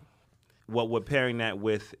Pony. What we're pairing that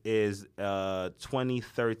with is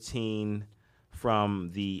 2013 from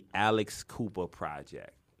the Alex Cooper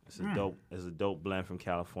Project. It's a dope blend from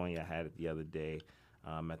California. I had it the other day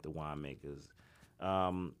at the winemakers.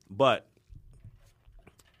 But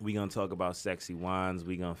we're going to talk about sexy wines.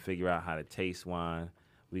 We're going to figure out how to taste wine.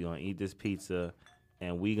 We're going to eat this pizza.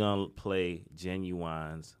 And we're going to play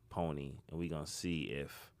Genuine's Pony. And we're going to see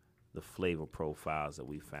if the flavor profiles that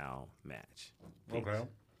we found match. Peace. Okay.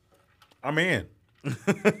 I'm in.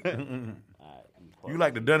 You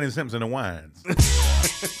like the Dunning Simpson of wines.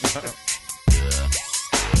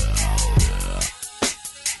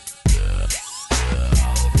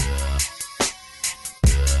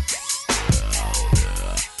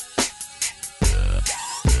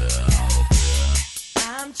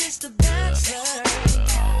 I'm just a bachelor.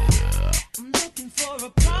 I'm looking for a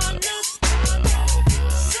partner.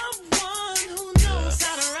 Someone who knows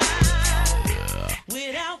how to ride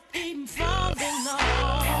without even falling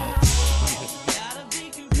off. Gotta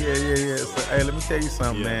be Yeah. So, hey, let me tell you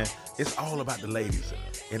something, man. It's all about the ladies.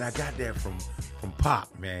 And I got that from Pop,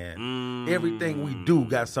 man. Everything we do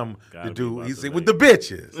got something to do. He said with the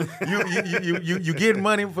bitches. You getting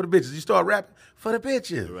money for the bitches. You start rapping for the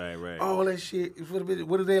bitches. Right. All that shit for the bitches.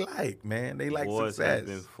 What do they like, man? They like Wars success. has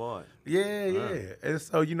been fought. Yeah. And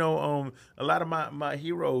so, a lot of my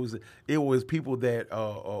heroes, it was people that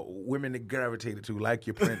women that gravitated to, like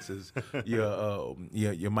your Princes, your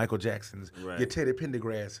Michael Jacksons, Right. your Teddy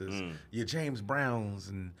Pendergrasses, your James Browns,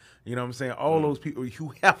 and you know what I'm saying? All those people,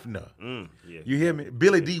 Hugh Hefner. Yeah. You hear me?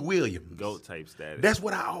 Billy D. Williams. GOAT type status. That's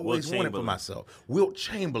what I always Wilt wanted for Chamberlain. myself. Wilt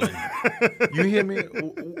Chamberlain. You hear me?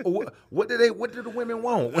 What do the women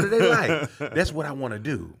want? What do they like? That's what I want to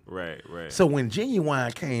do. Right. So when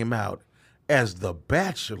Genuine came out as The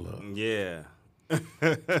Bachelor, Yeah.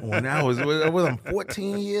 when I was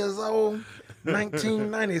 14 years old,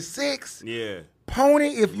 1996. Yeah. Pony,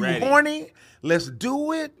 if you Ready. horny, let's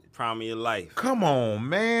do it. Prime of your life. Come on,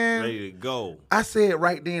 man. Ready to go. I said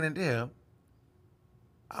right then and there,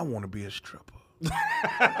 I want to be a stripper.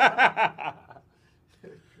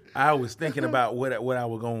 I was thinking about what I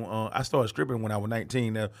was going. I started stripping when I was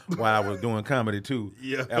 19, while I was doing comedy too.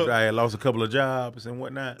 Yeah. After I had lost a couple of jobs and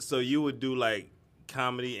whatnot, So you would do like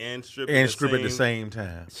comedy and strip and strip at the same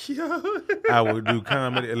time. I would do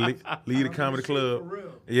comedy, lead a comedy club.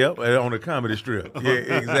 Yep, on a comedy strip. Yeah,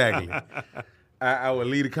 exactly. I would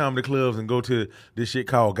lead the comedy clubs and go to this shit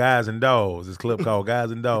called Guys and Dolls. This club called Guys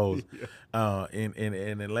and Dolls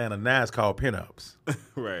in Atlanta. Now it's called Pinups.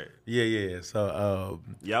 Right. Yeah. So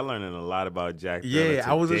Y'all learning a lot about Jack. yeah, Thriller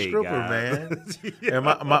I was a today, stripper, guys. man. And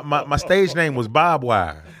my stage name was Bob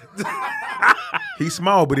Wire. He's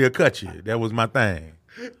small, but he'll cut you. That was my thing.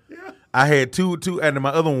 I had two, and my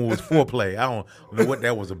other one was foreplay. I don't know what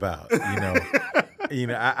that was about. I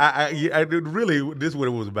really, this is what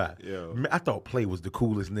it was about. Yo. I thought Play was the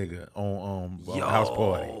coolest nigga on House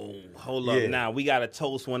Party. Hold up. Yeah. Now we gotta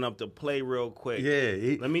toast one up to Play real quick.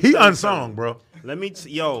 Yeah, Let me he tell you unsung, something. bro.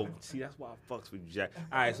 See, that's why I fucks with Jack.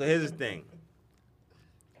 All right, so here's the thing.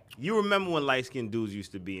 You remember when light-skinned dudes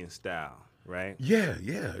used to be in style, right? Yeah,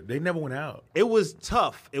 they never went out. It was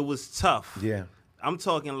tough. Yeah. I'm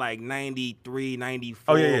talking like 93, 94,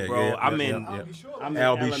 Oh, yeah, bro. yeah, I'm yeah, in, yeah. I'm in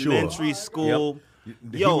Al B. Sure. elementary school.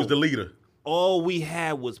 He was the leader. All we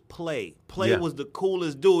had was Play. Play Yeah. was the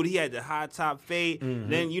coolest dude. He had the high top fade.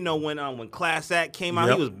 Then when Class Act came out,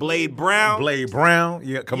 Yep. he was Blade Brown. Blade Brown.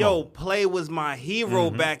 Yeah, come Yo, on. Play was my hero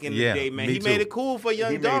back in the Yeah, day, man. me He made too. it cool for He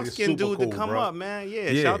young made dark it skinned super dude to cool, come bro. up, man.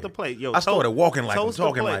 Yeah, shout out to Play. Yo, I started walking like him, toast to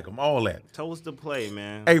talking Play. like him, all that. Toast to Play,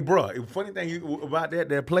 man. Hey, bro, funny thing about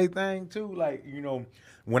that Play thing too, like,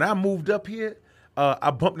 when I moved up here, I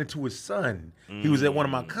bumped into his son. He was at one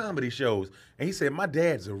of my comedy shows, and he said, "My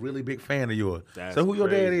dad's a really big fan of yours." That's so who your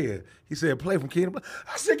dad crazy. is? He said, "Play from Kingdom."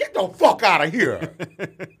 I said, "Get the fuck out of here!"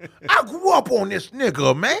 I grew up on this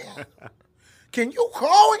nigga, man. Can you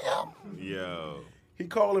call him? Yo, He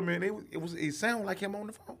called him, and it sounded like him on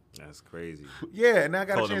the phone. that's crazy. Yeah, and I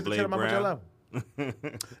got Called a him chance to tell him how Blade much I Brown? love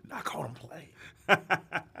him. I called him Play.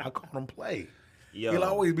 I called him Play. Yo. He'll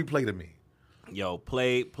always be Play to me. Yo,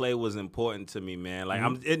 play was important to me, man. Like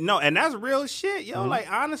Mm-hmm. and that's real shit, yo. Like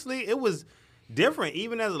honestly, it was different.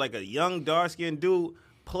 Even as like a young dark skinned dude,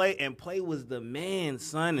 Play was the man,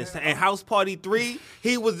 son. And House Party 3,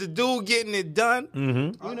 he was the dude getting it done.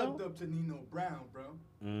 Mm-hmm. I looked up to Nino Brown, bro.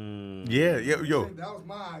 Yeah, yo. That was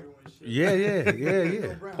my idol and shit. Yeah.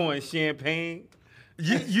 Nino Brown. Pouring champagne.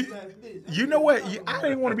 You know what? I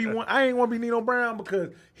didn't want to be one. I ain't want to be Nino Brown because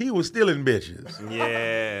he was stealing bitches.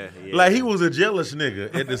 Yeah. Like he was a jealous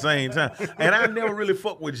nigga at the same time, and I never really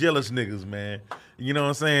fuck with jealous niggas, man. You know what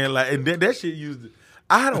I'm saying? Like, and that shit used.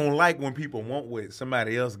 I don't like when people want what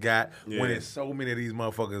somebody else got when it's so many of these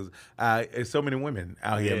motherfuckers, it's so many women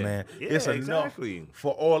out here, man. Yeah, it's exactly. enough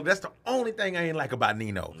for all. That's the only thing I ain't like about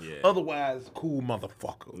Nino. Yeah. Otherwise, cool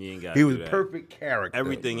motherfucker. You ain't gotta he do was that. perfect character.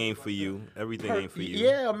 Everything ain't for you. Everything ain't for you.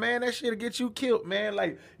 Yeah, man, that shit'll get you killed, man.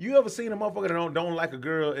 Like, you ever seen a motherfucker that don't like a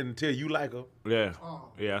girl until you like her? Yeah.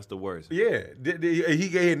 Yeah, that's the worst. Yeah,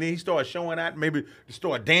 he started showing out, maybe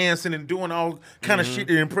start dancing and doing all kind of shit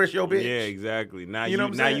to impress your bitch. Yeah, exactly. Now You know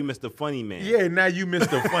what I'm saying? you missed the funny man. Yeah, now you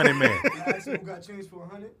Mr. Funny Man. Axel got changed for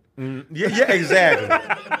 100. Yeah,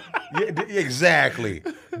 exactly. Exactly.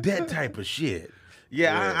 That type of shit.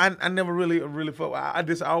 Yeah. I never really fuck. I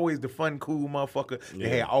just always the fun, cool motherfucker that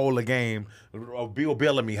had all the game. Bill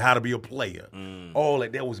Bellamy, how to be a player. All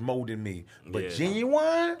that was molding me. But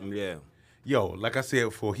Genuine, Yeah. yo, like I said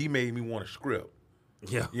before, he made me want a script.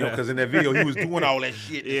 Yeah. You know, because in that video he was doing all that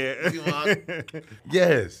shit. Yeah. You know,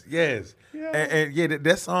 yes. And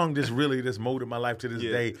that song just really molded my life to this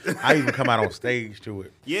day. I even come out on stage to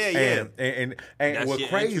it. Yeah. And That's what's your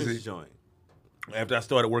crazy, entrance joint. after I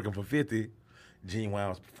started working for 50, Genuine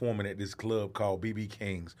was performing at this club called BB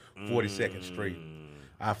King's, 42nd Street.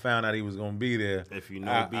 I found out he was going to be there. If you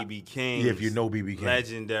know BB King. If you know BB King.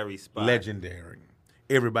 Legendary spot. Legendary.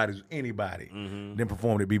 Anybody then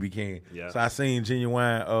performed at BB King. Yeah. So I seen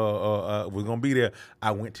Genuine was gonna be there.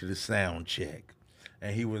 I went to the sound check,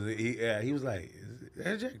 and he was like, "Is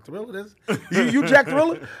that Jack Thriller? You Jack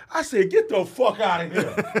Thriller?" I said, "Get the fuck out of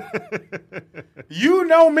here! You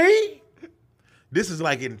know me." This is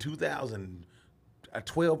like in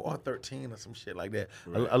 2012 or 13 or some shit like that.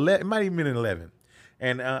 Right. It might even been in 11.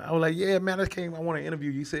 And I was like, "Yeah, man, I want to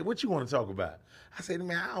interview you." He said, "What you want to talk about?" I said,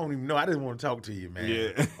 "Man, I don't even know. I just want to talk to you,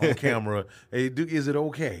 man, on camera. Hey, is it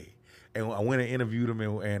okay?" And I went and interviewed him,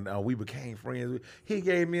 and we became friends. He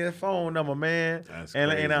gave me a phone number, man. That's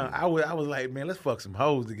and crazy. I was like, "Man, let's fuck some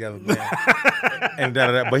hoes together, man." And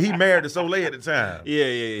da. But he married to Soleil at the time.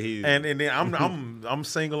 Yeah. And then I'm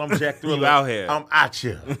single. I'm Jack Thriller. You out here. I'm out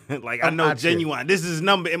you. Like, I know Genuine. This is his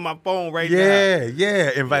number in my phone right now.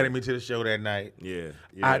 Yeah. Invited me to the show that night. Yeah.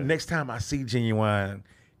 Next time I see Genuine,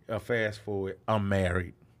 fast forward, I'm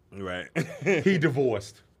married. Right. He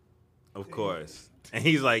divorced. Of course. And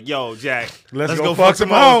he's like, "Yo, Jack, let's go fuck some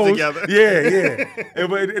hoes together." Yeah.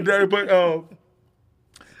 but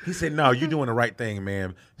he said, "No, you're doing the right thing,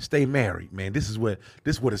 man. Stay married, man. This is what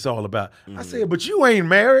it's all about." I said, "But you ain't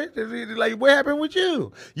married. Like, what happened with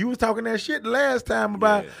you? You was talking that shit the last time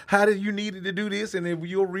about how did you needed to do this, and if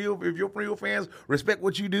your real fans respect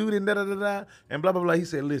what you do, then da and blah blah blah." He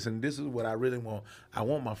said, "Listen, this is what I really want. I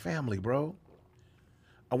want my family, bro.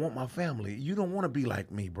 I want my family. You don't want to be like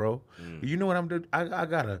me, bro. You know what I'm doing? I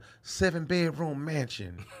got a 7-bedroom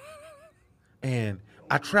mansion, and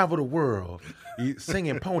I travel the world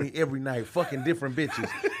singing Pony every night, fucking different bitches.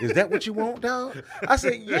 Is that what you want, dog?" I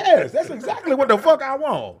said, "Yes, that's exactly what the fuck I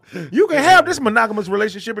want. You can have this monogamous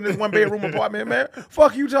relationship in this 1-bedroom apartment, man.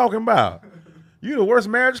 Fuck you talking about? You the worst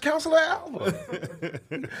marriage counselor ever."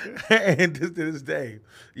 And to this day,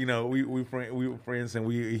 you know, we were friends,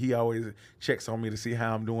 and he always checks on me to see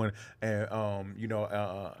how I'm doing. And I'm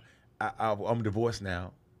divorced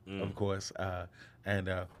now, of course, and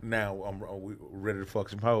now we're ready to fuck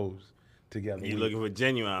some hoes together. You looking for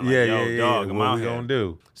Genuine? Like, Yeah, dog, I'm what out we here. gonna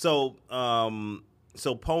do? So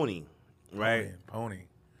Pony, right? Man, Pony.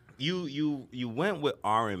 You went with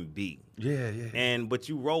R&B. Yeah. But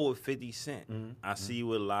you roll with 50 Cent. I see you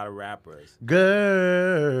with a lot of rappers.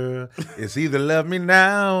 Girl, it's either love me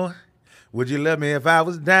now. Would you love me if I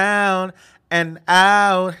was down and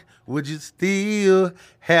out? Would you still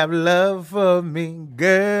have love for me,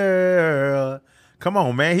 girl? Come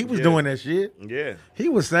on, man. He was doing that shit. Yeah. He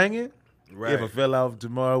was singing. Right. If I fell off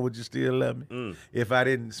tomorrow, would you still love me? If I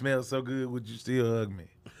didn't smell so good, would you still hug me?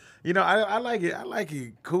 You know, I like it. I like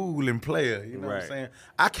it cool and player. You know what I'm saying?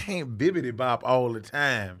 I can't bibbity bop all the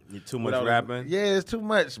time. You too much rapping? Yeah, it's too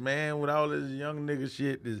much, man. With all this young nigga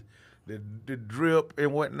shit, the drip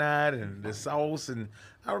and whatnot, and the sauce. And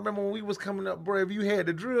I remember when we was coming up, bro. If you had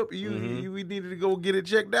the drip, we needed to go get it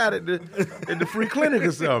checked out at the free clinic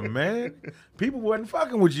or something, man. People wasn't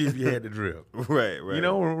fucking with you if you had the drip. Right. You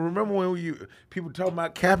know, remember when people talking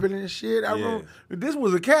about capping and shit? I remember this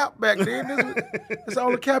was a cap back then. That's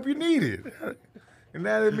all the cap you needed. And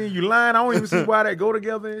now that means you lying. I don't even see why that go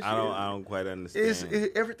together and shit. I don't quite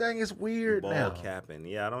understand. Everything is weird Ball now. capping.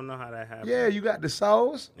 Yeah, I don't know how that happened. Yeah, you got the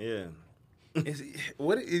sauce. Yeah.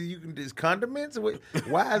 What is you can just condiments?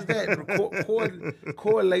 Why is that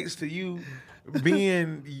correlates to you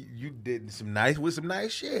being you did some nice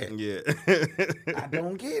shit? Yeah. I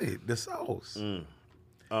don't get it. The sauce.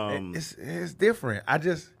 Um, It's different.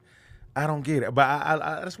 I don't get it. But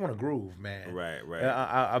I just want to groove, man. Right.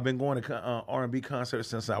 I've been going to R&B concerts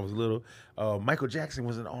since I was little. Michael Jackson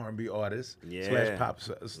was an R&B artist / pop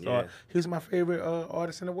star. Yeah. He was my favorite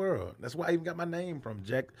artist in the world. That's why I even got my name from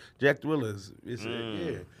Jack Thrillers. That's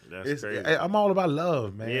crazy. I'm all about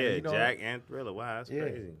love, man. Yeah, you know? Jack and Thriller. Wow, that's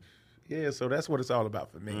crazy. Yeah, so that's what it's all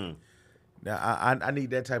about for me. Now I need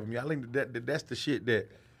that type of music. I think that's the shit that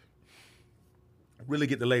really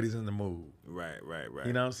get the ladies in the mood. Right.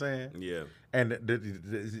 You know what I'm saying? Yeah. And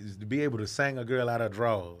to be able to sing a girl out of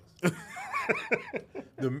drawers.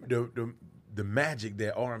 the magic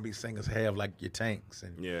that R&B singers have, like your Tanks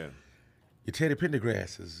and Yeah. your Teddy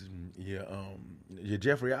Pendergrasses, and your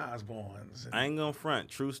Jeffrey Osbornes. I ain't gonna front.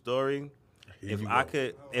 True story. Here If you I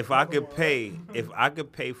go.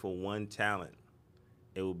 could pay for one talent,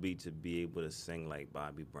 it would be to be able to sing like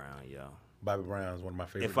Bobby Brown, yo. Bobby Brown is one of my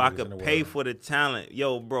favorite. If I niggas in could the pay world. for the talent,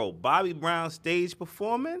 yo, bro, Bobby Brown's stage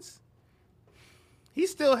performance, he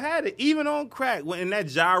still had it, even on crack. When in that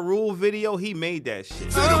Ja Rule video, he made that shit. To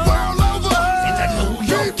the world over. And I know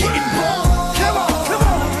you're getting bored. Come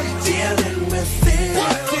on. Dealing with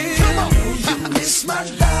it. Come on. You miss my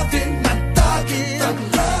loving, my dogging,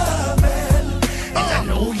 I'm loving. And I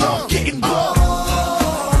know you're getting bored.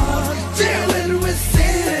 Dealing with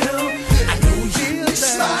it. I know you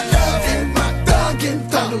miss my loving, my dogging,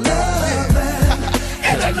 I'm loving.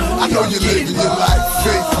 And I know You're living your life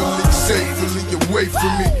faithfully, safely away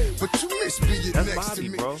from me. But you miss being That's next Bobby, to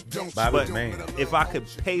me. bro. Don't Bobby, But man. if I could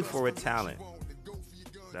pay for a talent,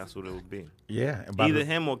 that's what it would be. Yeah, and Bobby, Either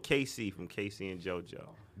him or KC from KC and JoJo.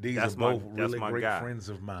 these that's are both that's really my great guy. friends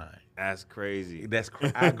of mine. That's crazy.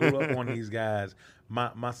 I grew up on these guys.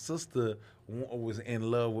 My sister was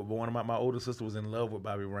in love with one of my older sister was in love with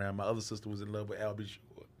Bobby Brown. My other sister was in love with Albie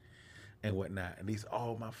Shore and whatnot. And these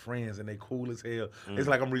all my friends, and they cool as hell. It's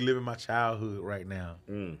like I'm reliving my childhood right now.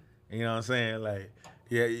 You know what I'm saying? Like,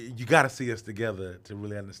 yeah, you got to see us together to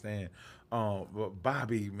really understand. But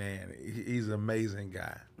Bobby, man, he's an amazing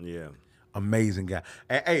guy. Yeah. Amazing guy.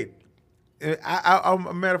 And, hey,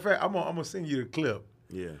 a matter of fact, I'm gonna send you the clip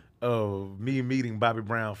Yeah. of me meeting Bobby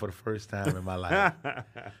Brown for the first time in my life.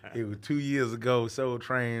 It was 2 years ago, Soul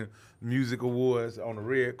Train Music Awards on the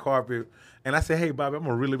red carpet. And I said, hey, Bobby, I'm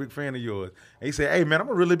a really big fan of yours. And he said, hey, man, I'm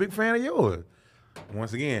a really big fan of yours.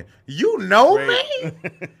 Once again, you know me?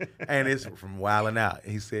 And it's from Wildin' Out.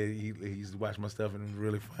 He said he used to watch my stuff and it was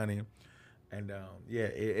really funny. And, yeah,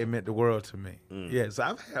 it meant the world to me. Yeah, so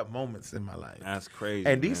I've had moments in my life. That's crazy.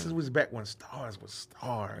 And this man. was back when stars were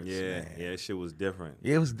stars, Yeah, man. yeah, shit was different.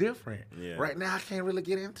 Yeah, it was different. Yeah. Right now, I can't really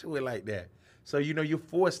get into it like that. So, you're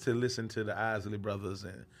forced to listen to the Isley Brothers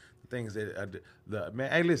and things that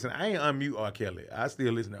man. Hey, listen, I ain't unmute R. Kelly. I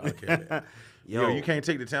still listen to R. Kelly. Yo. You can't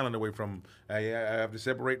take the talent away from. I have to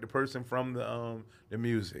separate the person from the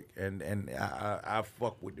music, and I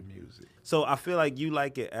fuck with the music. So I feel like you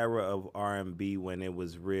like an era of R&B when it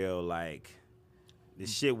was real, like the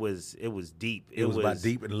shit was deep. It was about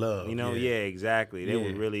deep in love. You know, yeah, exactly. They were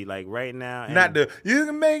Yeah. really like right now. and- Not you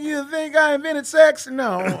can make you think I invented sex.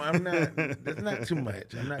 No, I'm not. That's not too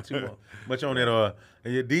much. I'm not too much on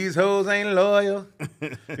it. These hoes ain't loyal.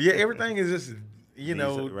 Yeah, everything is just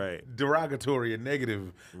right. derogatory and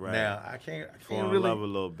negative. Right. Now I can't fall in really. love a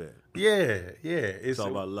little bit. Yeah. It's all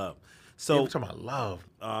about love. So So we're talking about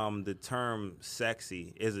love. the term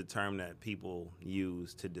sexy is a term that people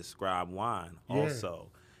use to describe wine Yeah.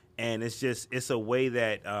 also. And it's a way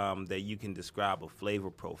that that you can describe a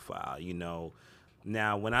flavor profile,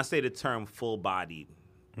 Now, when I say the term full-bodied,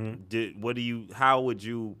 how would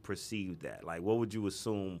you perceive that? Like, what would you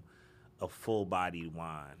assume a full-bodied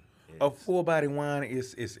wine is? A full body wine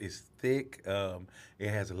is thick. It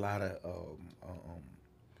has a lot of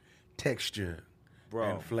texture Bro.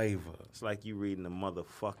 and flavor. It's like you reading a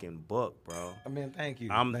motherfucking book, bro. I mean, thank you.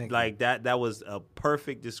 I'm Thank like that was a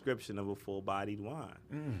perfect description of a full-bodied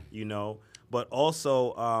wine, but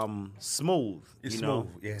also smooth. It's you know?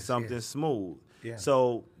 smooth, yes, something yes. smooth. Yeah.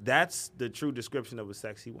 So that's the true description of a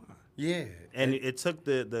sexy wine. Yeah. And it took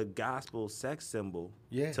the gospel sex symbol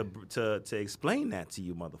Yeah. to explain that to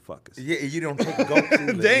you motherfuckers. Yeah, you don't take gulps.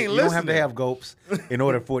 Either. They ain't you don't have to listening. have gulps in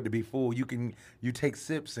order for it to be full. You take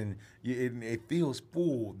sips and it feels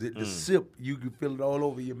full. The sip, you can feel it all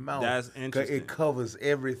over your mouth. That's 'Cause interesting. It covers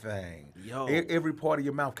everything. Yo. Every part of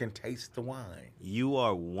your mouth can taste the wine. You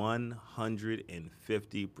are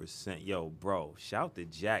 150%. Yo, bro, shout to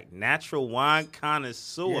Jack. Natural wine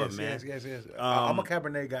connoisseur, Yes, man. yes. I'm a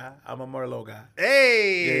Cabernet guy. I'm a Merlot guy.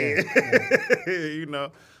 Hey! Yeah, you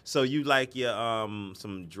know, so you like your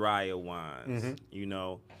some drier wines, you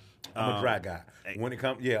know. I'm a dry guy. When it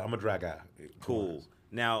comes, I'm a dry guy. Cool.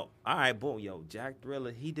 Now, all right, boom, yo, Jack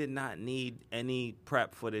Thriller, he did not need any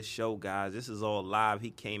prep for this show, guys. This is all live. He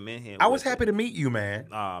came in here. I was happy to meet you, man.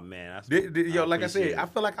 Oh man, that's Yo, like I said, appreciate I it.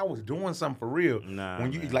 feel like I was doing something for real. Nah,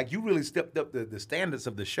 when you man. like, you really stepped up the standards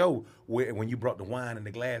of the show when you brought the wine and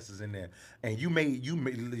the glasses in there, and you made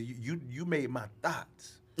my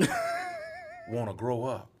thoughts want to grow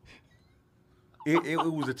up. It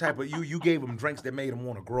was the type of you gave them drinks that made them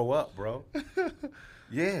want to grow up, bro.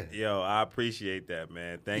 Yeah. Yo, I appreciate that,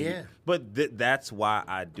 man. Thank Yeah. you. But that's why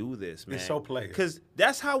I do this, man. It's so player. Because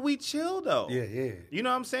that's how we chill, though. Yeah. You know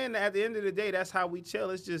what I'm saying? At the end of the day, that's how we chill.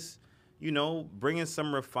 It's just, you know, bringing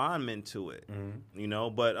some refinement to it. You know,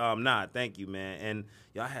 but thank you, man. And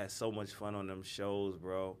y'all had so much fun on them shows,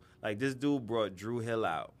 bro. Like, this dude brought Drew Hill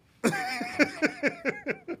out.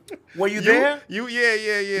 Were you there?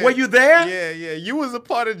 Yeah. Were you there? Yeah. You was a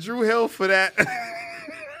part of Drew Hill for that.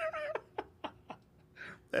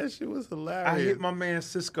 That shit was hilarious. I hit my man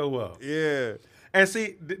Cisco up. Yeah. And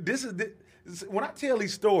see, when I tell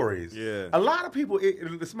these stories, Yeah. a lot of people,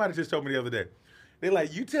 somebody just told me the other day, they're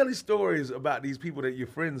like, you tell these stories about these people that you're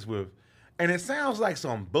friends with, and it sounds like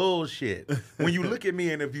some bullshit when you look at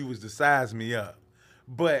me and if you was to size me up.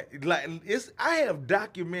 But like, I have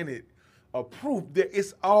documented a proof that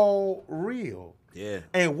it's all real. Yeah.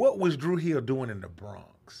 And what was Drew Hill doing in the Bronx?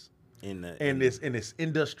 In this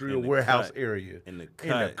industrial in the warehouse cut. area. In the cut.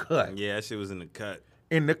 In the cut. Yeah, that shit was in the cut.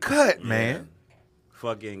 In the cut, man.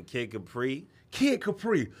 Fucking Kid Capri. Kid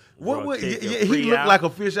Capri. Bro, Kid He Capri looked out. like a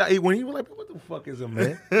fish out. When he was like, what the fuck is him,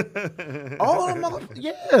 man? All the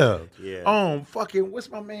motherfuckers. Yeah. Fucking, what's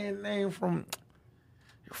my man name from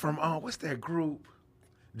what's that group?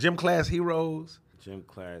 Gym Class Heroes. Gym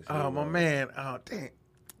Class. Oh, my Hero. man. Oh,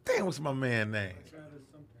 damn, what's my man name?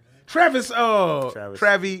 Travis.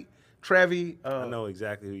 Travis. I know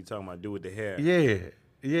exactly who you talking about. Do with the hair. Yeah.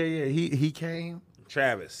 He came.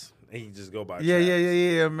 Travis. He just go by Yeah, Travis.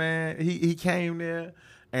 yeah, man. He came there,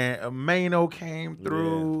 and Mano came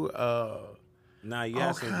through. Nah, you All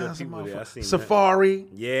had some good kinds of people there. I seen Safari.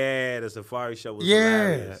 that. Yeah, the Safari show was Yeah,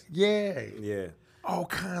 hilarious. yeah. Yeah. All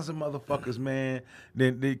kinds of motherfuckers, man.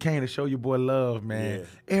 They came to show your boy love, man. Yeah.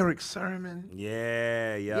 Eric Sermon,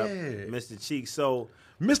 Yeah. Mr. Cheek. So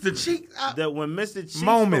Mr. Cheek. that when Mr. Cheek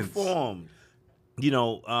Moments. performed, you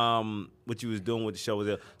know, what you was doing with the show was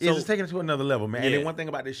there. It's just taking it to another level, man. And Yeah. then one thing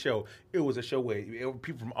about this show, it was a show where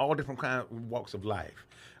people from all different kind of walks of life,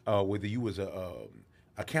 whether you was a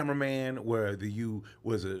cameraman, whether you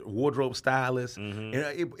was a wardrobe stylist, and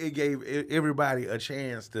it gave everybody a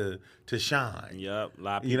chance to shine. Yep, a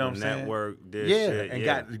lot of people You know what I'm saying? network this yeah, shit.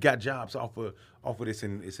 and got jobs off of this,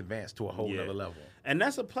 and it's advanced to a whole Yeah. other level. And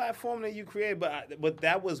that's a platform that you create, but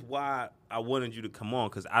that was why I wanted you to come on,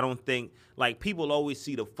 because I don't think, like, people always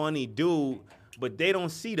see the funny dude, but they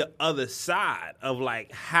don't see the other side of,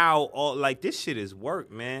 like, how all, like, this shit is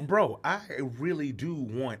work, man. Bro, I really do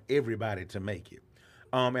want everybody to make it.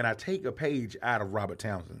 And I take a page out of Robert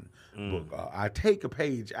Townsend's book. I take a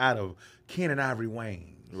page out of Ken and Ivory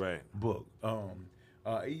Wayne's Right. book.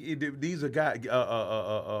 These are guys.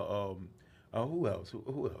 Who else?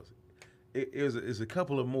 Who else? It's a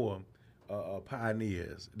couple of more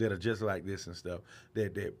pioneers that are just like this and stuff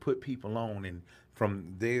that put people on, and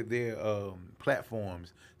from their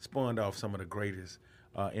platforms spawned off some of the greatest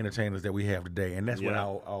entertainers that we have today, and that's what I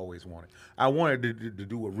always wanted. I wanted to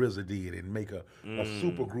do what RZA did and make a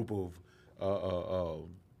super group of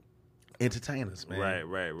entertainers, man.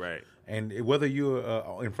 Right. And whether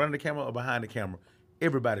you're in front of the camera or behind the camera,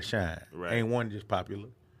 everybody shine. Right. Ain't one just popular.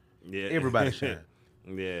 Yeah. Everybody shine.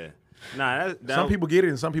 Yeah. Nah, that Some people get it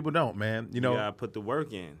and some people don't, man. You know, you gotta put the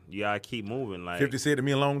work in. You gotta keep moving. Like 50 said to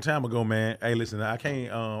me a long time ago, man. Hey, listen, I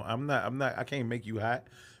can't. I can't make you hot.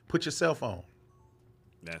 Put yourself on.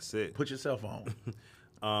 that's it. Put yourself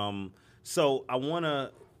on. So I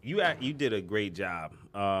wanna you did a great job.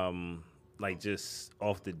 Like just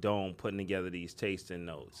off the dome putting together these tasting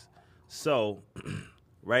notes. So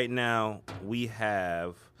right now we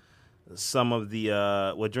have some of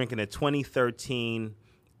the we're drinking a 2013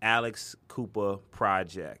 Alex Cooper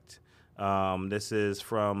Project. This is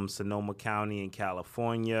from Sonoma County in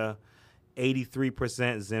California. 83%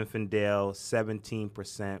 Zinfandel,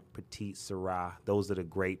 17% Petite Sirah. Those are the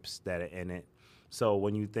grapes that are in it. So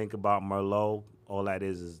when you think about Merlot, all that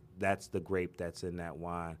is that's the grape that's in that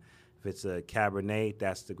wine. If it's a Cabernet,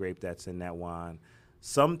 that's the grape that's in that wine.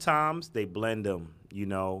 Sometimes they blend them, you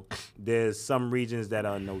know. There's some regions that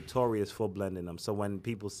are notorious for blending them. So when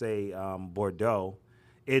people say Bordeaux,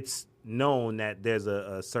 it's known that there's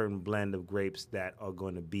a certain blend of grapes that are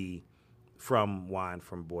going to be from wine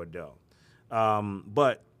from Bordeaux.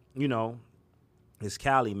 But, you know, it's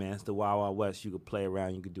Cali, man. It's the Wild Wild West. You could play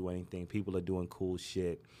around. You could do anything. People are doing cool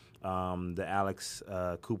shit. The Alex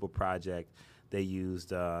Cooper Project, they used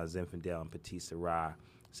Zinfandel and Petite Sirah.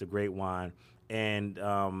 It's a great wine. And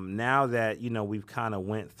now that, you know, we've kind of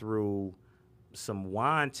went through some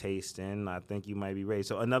wine tasting, I think you might be ready.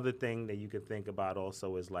 So another thing that you could think about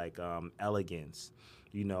also is like elegance.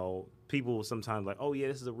 You know, people sometimes like, oh, yeah,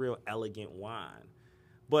 this is a real elegant wine.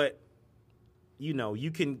 But, you know,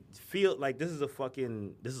 you can feel like this is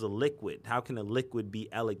a liquid. How can a liquid be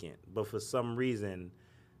elegant? But for some reason,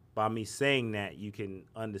 by me saying that, you can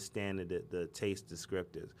understand the taste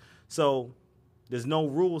descriptors. So there's no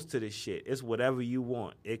rules to this shit. It's whatever you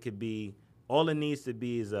want. It could be, all it needs to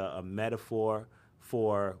be is a metaphor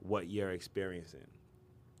for what you're experiencing.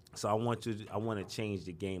 So I want to change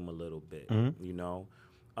the game a little bit, you know.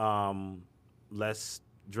 Let's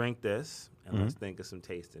drink this and let's think of some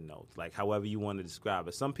tasting notes, like however you want to describe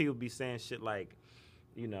it. Some people be saying shit like,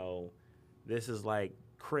 you know, this is like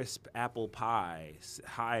crisp apple pie,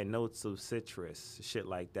 high notes of citrus, shit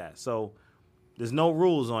like that. So there's no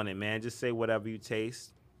rules on it, man. Just say whatever you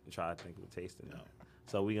taste and try to think of a tasting note.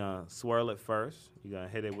 So we're going to swirl it first. You're going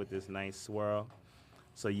to hit it with this nice swirl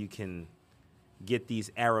so you can get these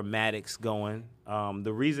aromatics going.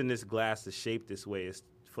 The reason this glass is shaped this way is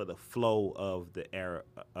for the flow of the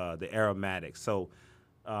aromatics. So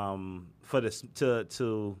for this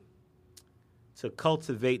to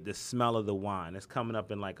cultivate the smell of the wine, it's coming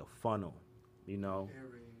up in like a funnel, you know?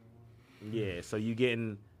 Yeah, so you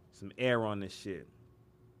getting some air on this shit.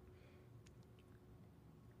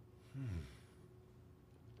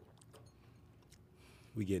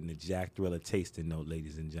 We getting the Jack Thriller tasting note,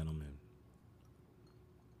 ladies and gentlemen.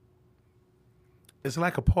 It's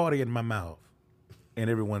like a party in my mouth, and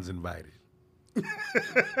everyone's invited.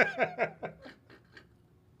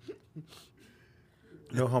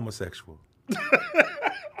 No homosexual.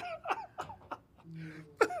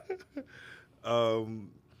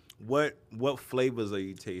 What flavors are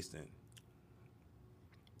you tasting?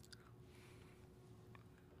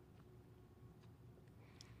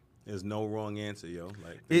 There's no wrong answer, yo.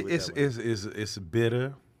 Like It's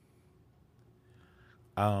bitter.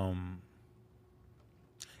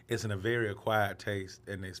 It's in a very acquired taste,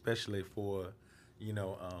 and especially for, you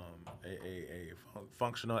know, a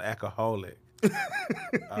functional alcoholic.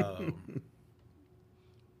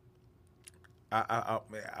 I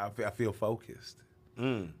feel focused.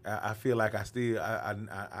 I feel like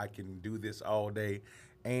I can do this all day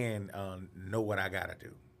and know what I gotta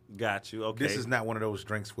do. Got you. Okay. This is not one of those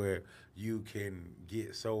drinks where you can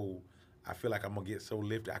get so. I feel like I'm gonna get so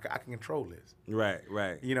lifted. I can control this. Right.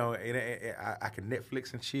 You know, and I can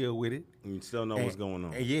Netflix and chill with it. You still know what's going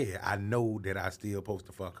on. And yeah, I know that I still supposed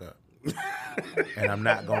to fuck up, and I'm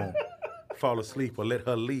not gonna fall asleep or let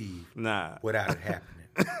her leave. Nah. Without it happening.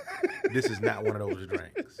 This is not one of those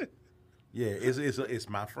drinks. Yeah, it's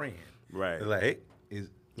my friend. Right. It's like, hey,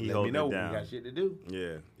 let me know. We got shit to do.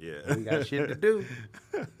 Yeah. We got shit to do.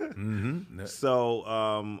 Mm-hmm. So,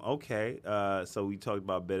 okay. So we talked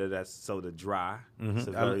about bitter. That's soda dry. It's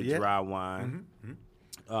a very dry wine.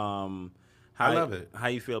 I love it. How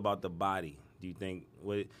you feel about the body? Do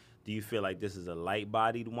you feel like this is a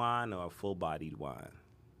light-bodied wine or a full-bodied wine?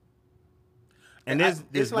 And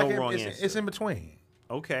there's no wrong answer. It's in between.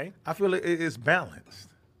 Okay. I feel it's balanced.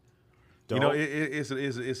 Dope. You know, it's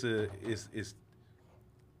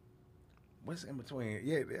what's in between?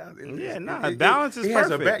 Balance is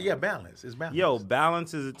perfect. Balance. It's balance. Yo,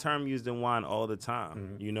 balance is a term used in wine all the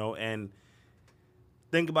time, you know, and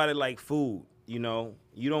think about it like food, you know.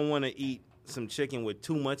 You don't want to eat some chicken with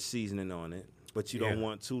too much seasoning on it, but you don't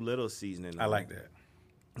want too little seasoning on it. I like that.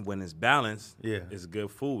 When it's balanced, Yeah. it's good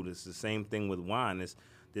food. It's the same thing with wine.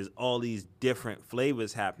 There's all these different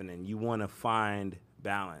flavors happening. You want to find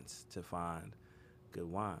balance to find good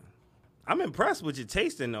wine. I'm impressed with your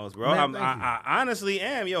tasting notes, bro. Man, I honestly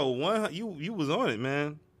am. Yo, you was on it,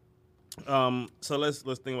 man. So let's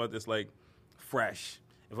think about this like fresh.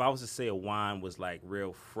 If I was to say a wine was like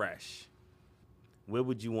real fresh, where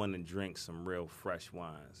would you want to drink some real fresh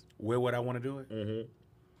wines? Where would I want to do it? Mm-hmm.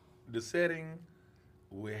 The setting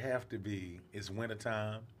would have to be, it's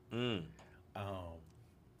wintertime. Flow.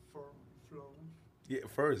 Yeah,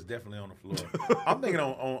 fur is definitely on the floor. I'm thinking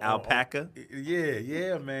on Alpaca?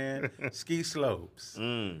 Yeah, man. Ski slopes.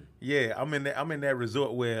 Yeah, I'm in that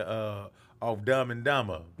resort where off Dumb and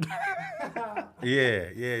Dumber.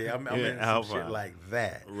 yeah. I'm in some shit like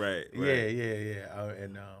that. Right. Yeah.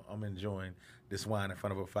 And I'm enjoying this wine in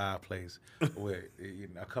front of a fireplace with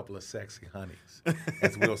a couple of sexy honeys,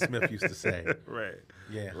 as Will Smith used to say. Right.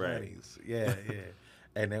 Yeah, Right. honeys. Yeah.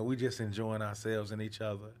 And then we just enjoying ourselves and each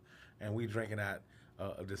other, and we drinking out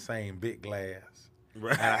the same big glass.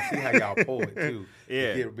 Right. And I see how y'all pour it too.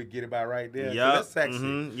 Yeah. Get about right there. Yeah. So that's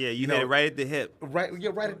sexy. Yeah, you know, hit it right at the hip. Right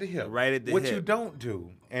at the hip. Right at the what hip. you don't do,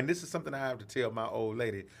 and this is something I have to tell my old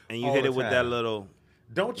lady. And you all hit the it with time. that little.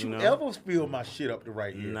 Don't you know? ever spill my shit up to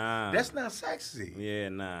right here. Nah. That's not sexy. Yeah,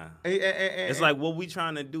 nah. It's It's like, what we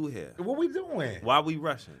trying to do here? what we doing? Why we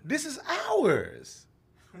rushing? This is ours.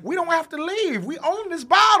 We don't have to leave. We own this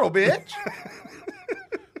bottle, bitch.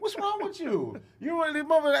 What's wrong with you? You want these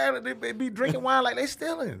motherfuckers they be drinking wine like they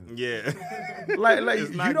stealing. Yeah. Like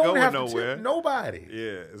It's not you don't going have nowhere. to tip nobody.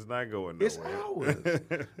 Yeah, it's not going It's nowhere.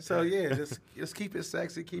 ours. So yeah, just keep it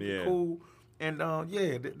sexy, keep Yeah. it cool, and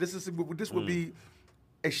this would be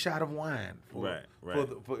a shot of wine for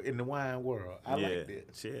in the wine world. I like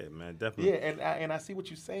this. Yeah, man, definitely. Yeah, and I see what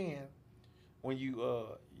you're saying when you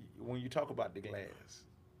talk about the glass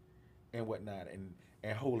and whatnot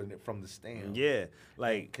and holding it from the stem. Yeah,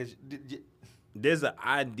 like, because there's an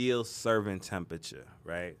ideal serving temperature,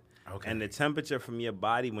 right? Okay. And the temperature from your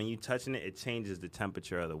body, when you touching it, it changes the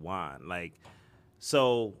temperature of the wine. Like,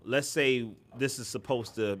 so let's say this is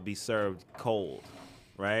supposed to be served cold,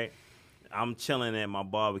 right? I'm chilling at my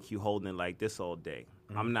barbecue holding it like this all day.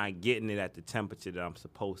 I'm not getting it at the temperature that I'm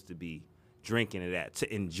supposed to be drinking it at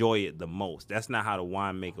to enjoy it the most. That's not how the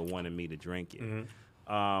winemaker wanted me to drink it.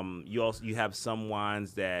 You have some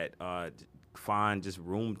wines that find just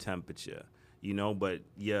room temperature, but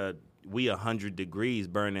we 100 degrees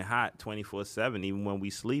burning hot 24/7 even when we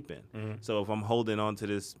sleeping. So if I'm holding on to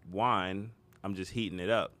this wine, I'm just heating it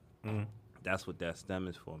up. That's what that stem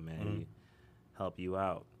is for, man. You help you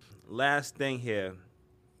out. Last thing here,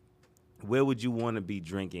 where would you want to be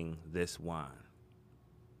drinking this wine?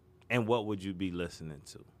 And what would you be listening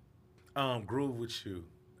to? Groove with You,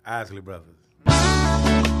 Isley Brothers.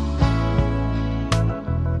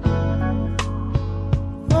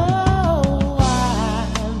 Oh,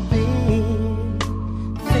 I've been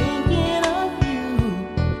thinking of you,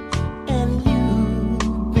 and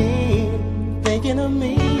you've been thinking of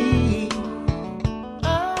me.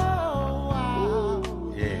 Oh,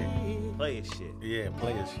 Play your shit. Yeah,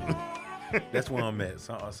 play it shit. That's where I'm at.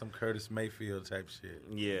 Some Curtis Mayfield type shit.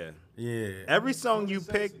 Yeah. Yeah. Every song you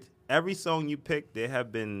picked, there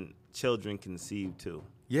have been children conceived too.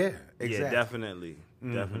 Yeah, exactly. Yeah, definitely.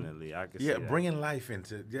 Definitely. I could see that. bringing life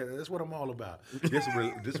into. Yeah, that's what I'm all about. This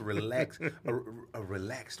relaxed, a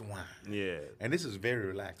relaxed wine. Yeah. And this is very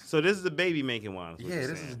relaxed. So this is the baby making wine. is what Yeah, you're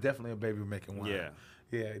this saying. is definitely a baby making wine. Yeah.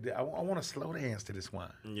 Yeah, I want to slow dance to this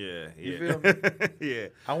wine. Yeah. You Yeah. feel me? Yeah.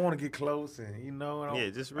 I want to get close and Yeah,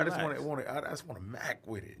 just I just relax. want to mac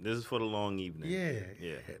with it. This is for the long evening. Yeah.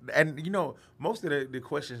 Yeah. And most of the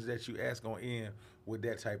questions that you ask on end with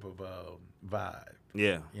that type of vibe.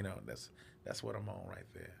 Yeah. That's what I'm on right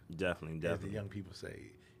there. Definitely. As the Definitely. young people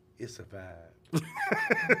say, it's a vibe.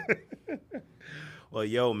 Well,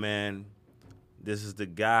 yo, man, this is the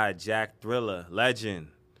guy, Jack Thriller, legend.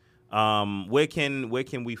 Where can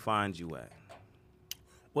we find you at?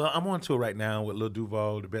 Well, I'm on tour right now with Lil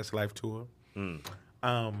Duval, the Best Life Tour.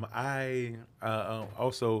 I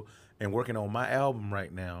also am working on my album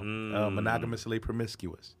right now, Monogamously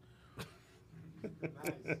Promiscuous.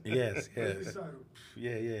 Nice. Yes. Good title.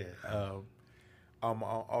 Yeah. I'm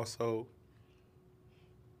also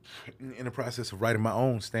in the process of writing my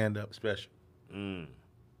own stand-up special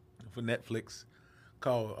for Netflix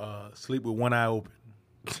called Sleep with One Eye Open.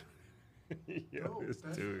 Yo, this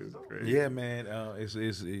that's dude is dope. crazy. Yeah, man.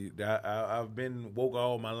 I've been woke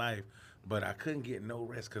all my life, but I couldn't get no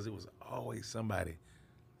rest because it was always somebody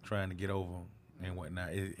trying to get over and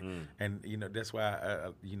whatnot. And that's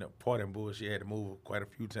why part of bullshit had to move quite a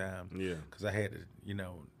few times. Yeah. Because I had to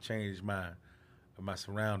change my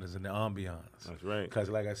surroundings and the ambiance. That's right. Because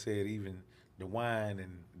like I said, even the wine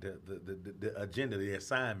and the agenda, the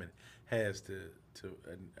assignment has to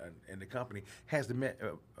and the company has to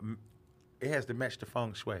it has to match the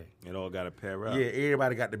feng shui. It all got to pair up. Yeah,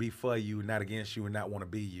 everybody got to be for you, not against you, and not want to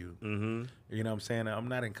be you. Mm-hmm. You know what I'm saying? I'm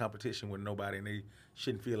not in competition with nobody, and they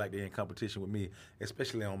shouldn't feel like they're in competition with me,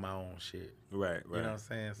 especially on my own shit. Right. You know what I'm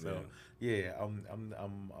saying? So yeah,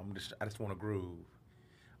 I just want to groove.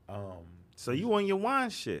 So you on your wine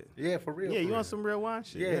shit? Yeah, for real. Yeah, for you real. on some real wine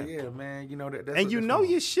shit? Yeah, man. You know that's And you that's know what-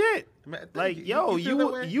 your shit. Man, thank Like, you. yo, You feel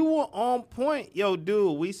that way? you were on point. Yo,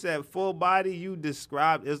 dude, we said full body. You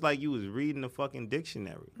described, it's like you was reading the fucking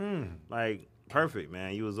dictionary. Like, perfect,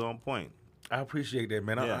 man. You was on point. I appreciate that,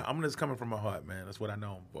 man. Yeah. I'm just coming from my heart, man. That's what I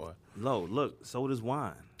know, boy. Look, so does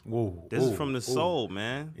wine. Whoa, This is from the soul,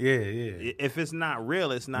 man. Yeah. If it's not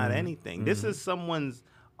real, it's not anything. This is someone's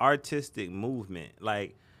artistic movement.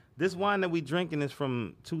 Like, this wine that we drinking is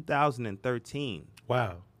from 2013.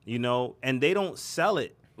 Wow. You know, and they don't sell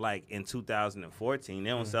it like in 2014. They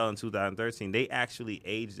don't sell it in 2013. They actually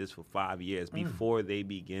aged this for 5 years before they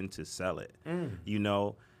begin to sell it. You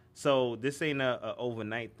know, so this ain't a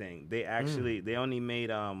overnight thing. They actually they only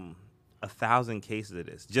made 1,000 cases of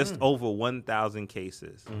this, just over 1,000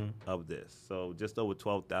 cases of this. So just over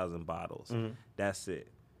 12,000 bottles. That's it,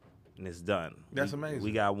 and it's done. That's amazing.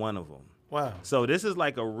 We got one of them. Wow. So this is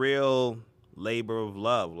like a real labor of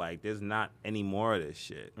love. Like, there's not any more of this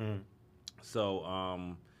shit.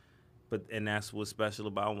 So, and that's what's special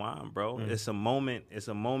about wine, bro. It's a moment. It's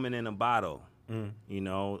a moment in a bottle. You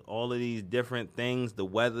know, all of these different things, the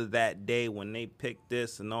weather that day when they picked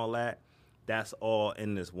this and all that, that's all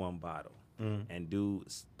in this one bottle. And dude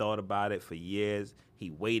thought about it for years.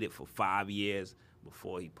 He waited for 5 years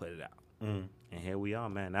before he put it out. And here we are,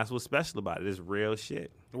 man. That's what's special about it. It's real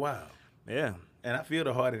shit. Wow. Yeah. And I feel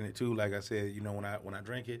the heart in it too. Like I said, you know, when I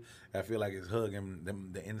drink it, I feel like it's hugging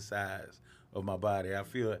the insides of my body. I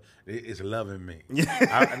feel it's loving me.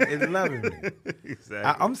 It's loving me.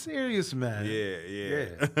 Exactly. I'm serious, man.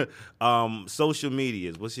 Yeah. Social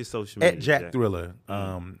medias. What's your social media? At Jack Thriller.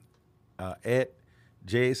 At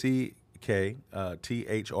JCK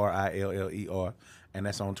THRILLER, and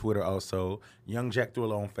that's on Twitter also. Young Jack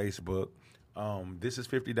Thriller on Facebook. This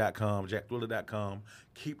is50.com, jackthriller.com,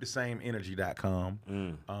 keepthesamenenergy.com.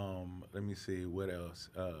 Let me see what else.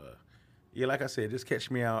 Yeah, like I said, just catch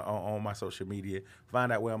me out on my social media.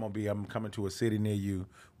 Find out where I'm gonna be. I'm coming to a city near you.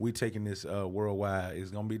 We taking this worldwide.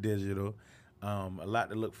 It's gonna be digital. A lot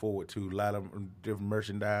to look forward to. A lot of different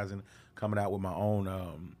merchandising coming out with my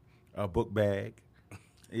own book bag.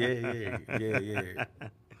 Yeah.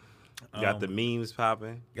 Got the memes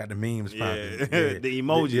popping. Got the memes popping. Yeah. The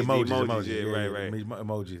emojis. The emojis. Right.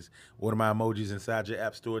 Emojis. Order my emojis inside your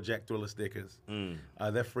app store, Jack Thriller stickers.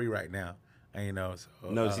 They're free right now. And, you know, so,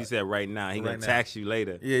 Notice he said right now. He right gonna now. tax you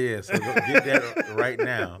later. Yeah. So go get that right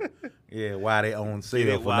now. Yeah, while they on sale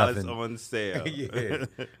Get it for while nothing. it's on sale.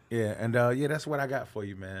 Yeah. And that's what I got for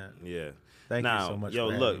you, man. Yeah. Thank now, you so much.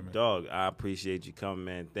 Yo, for look, having me. dog, I appreciate you coming,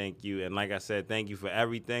 man. Thank you. And like I said, thank you for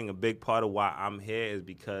everything. A big part of why I'm here is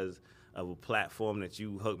because of a platform that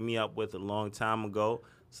you hooked me up with a long time ago.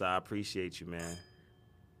 So I appreciate you, man.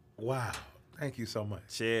 Wow. Thank you so much.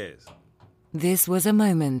 Cheers. This was a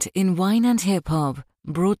moment in wine and hip hop,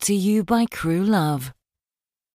 brought to you by Crew Love.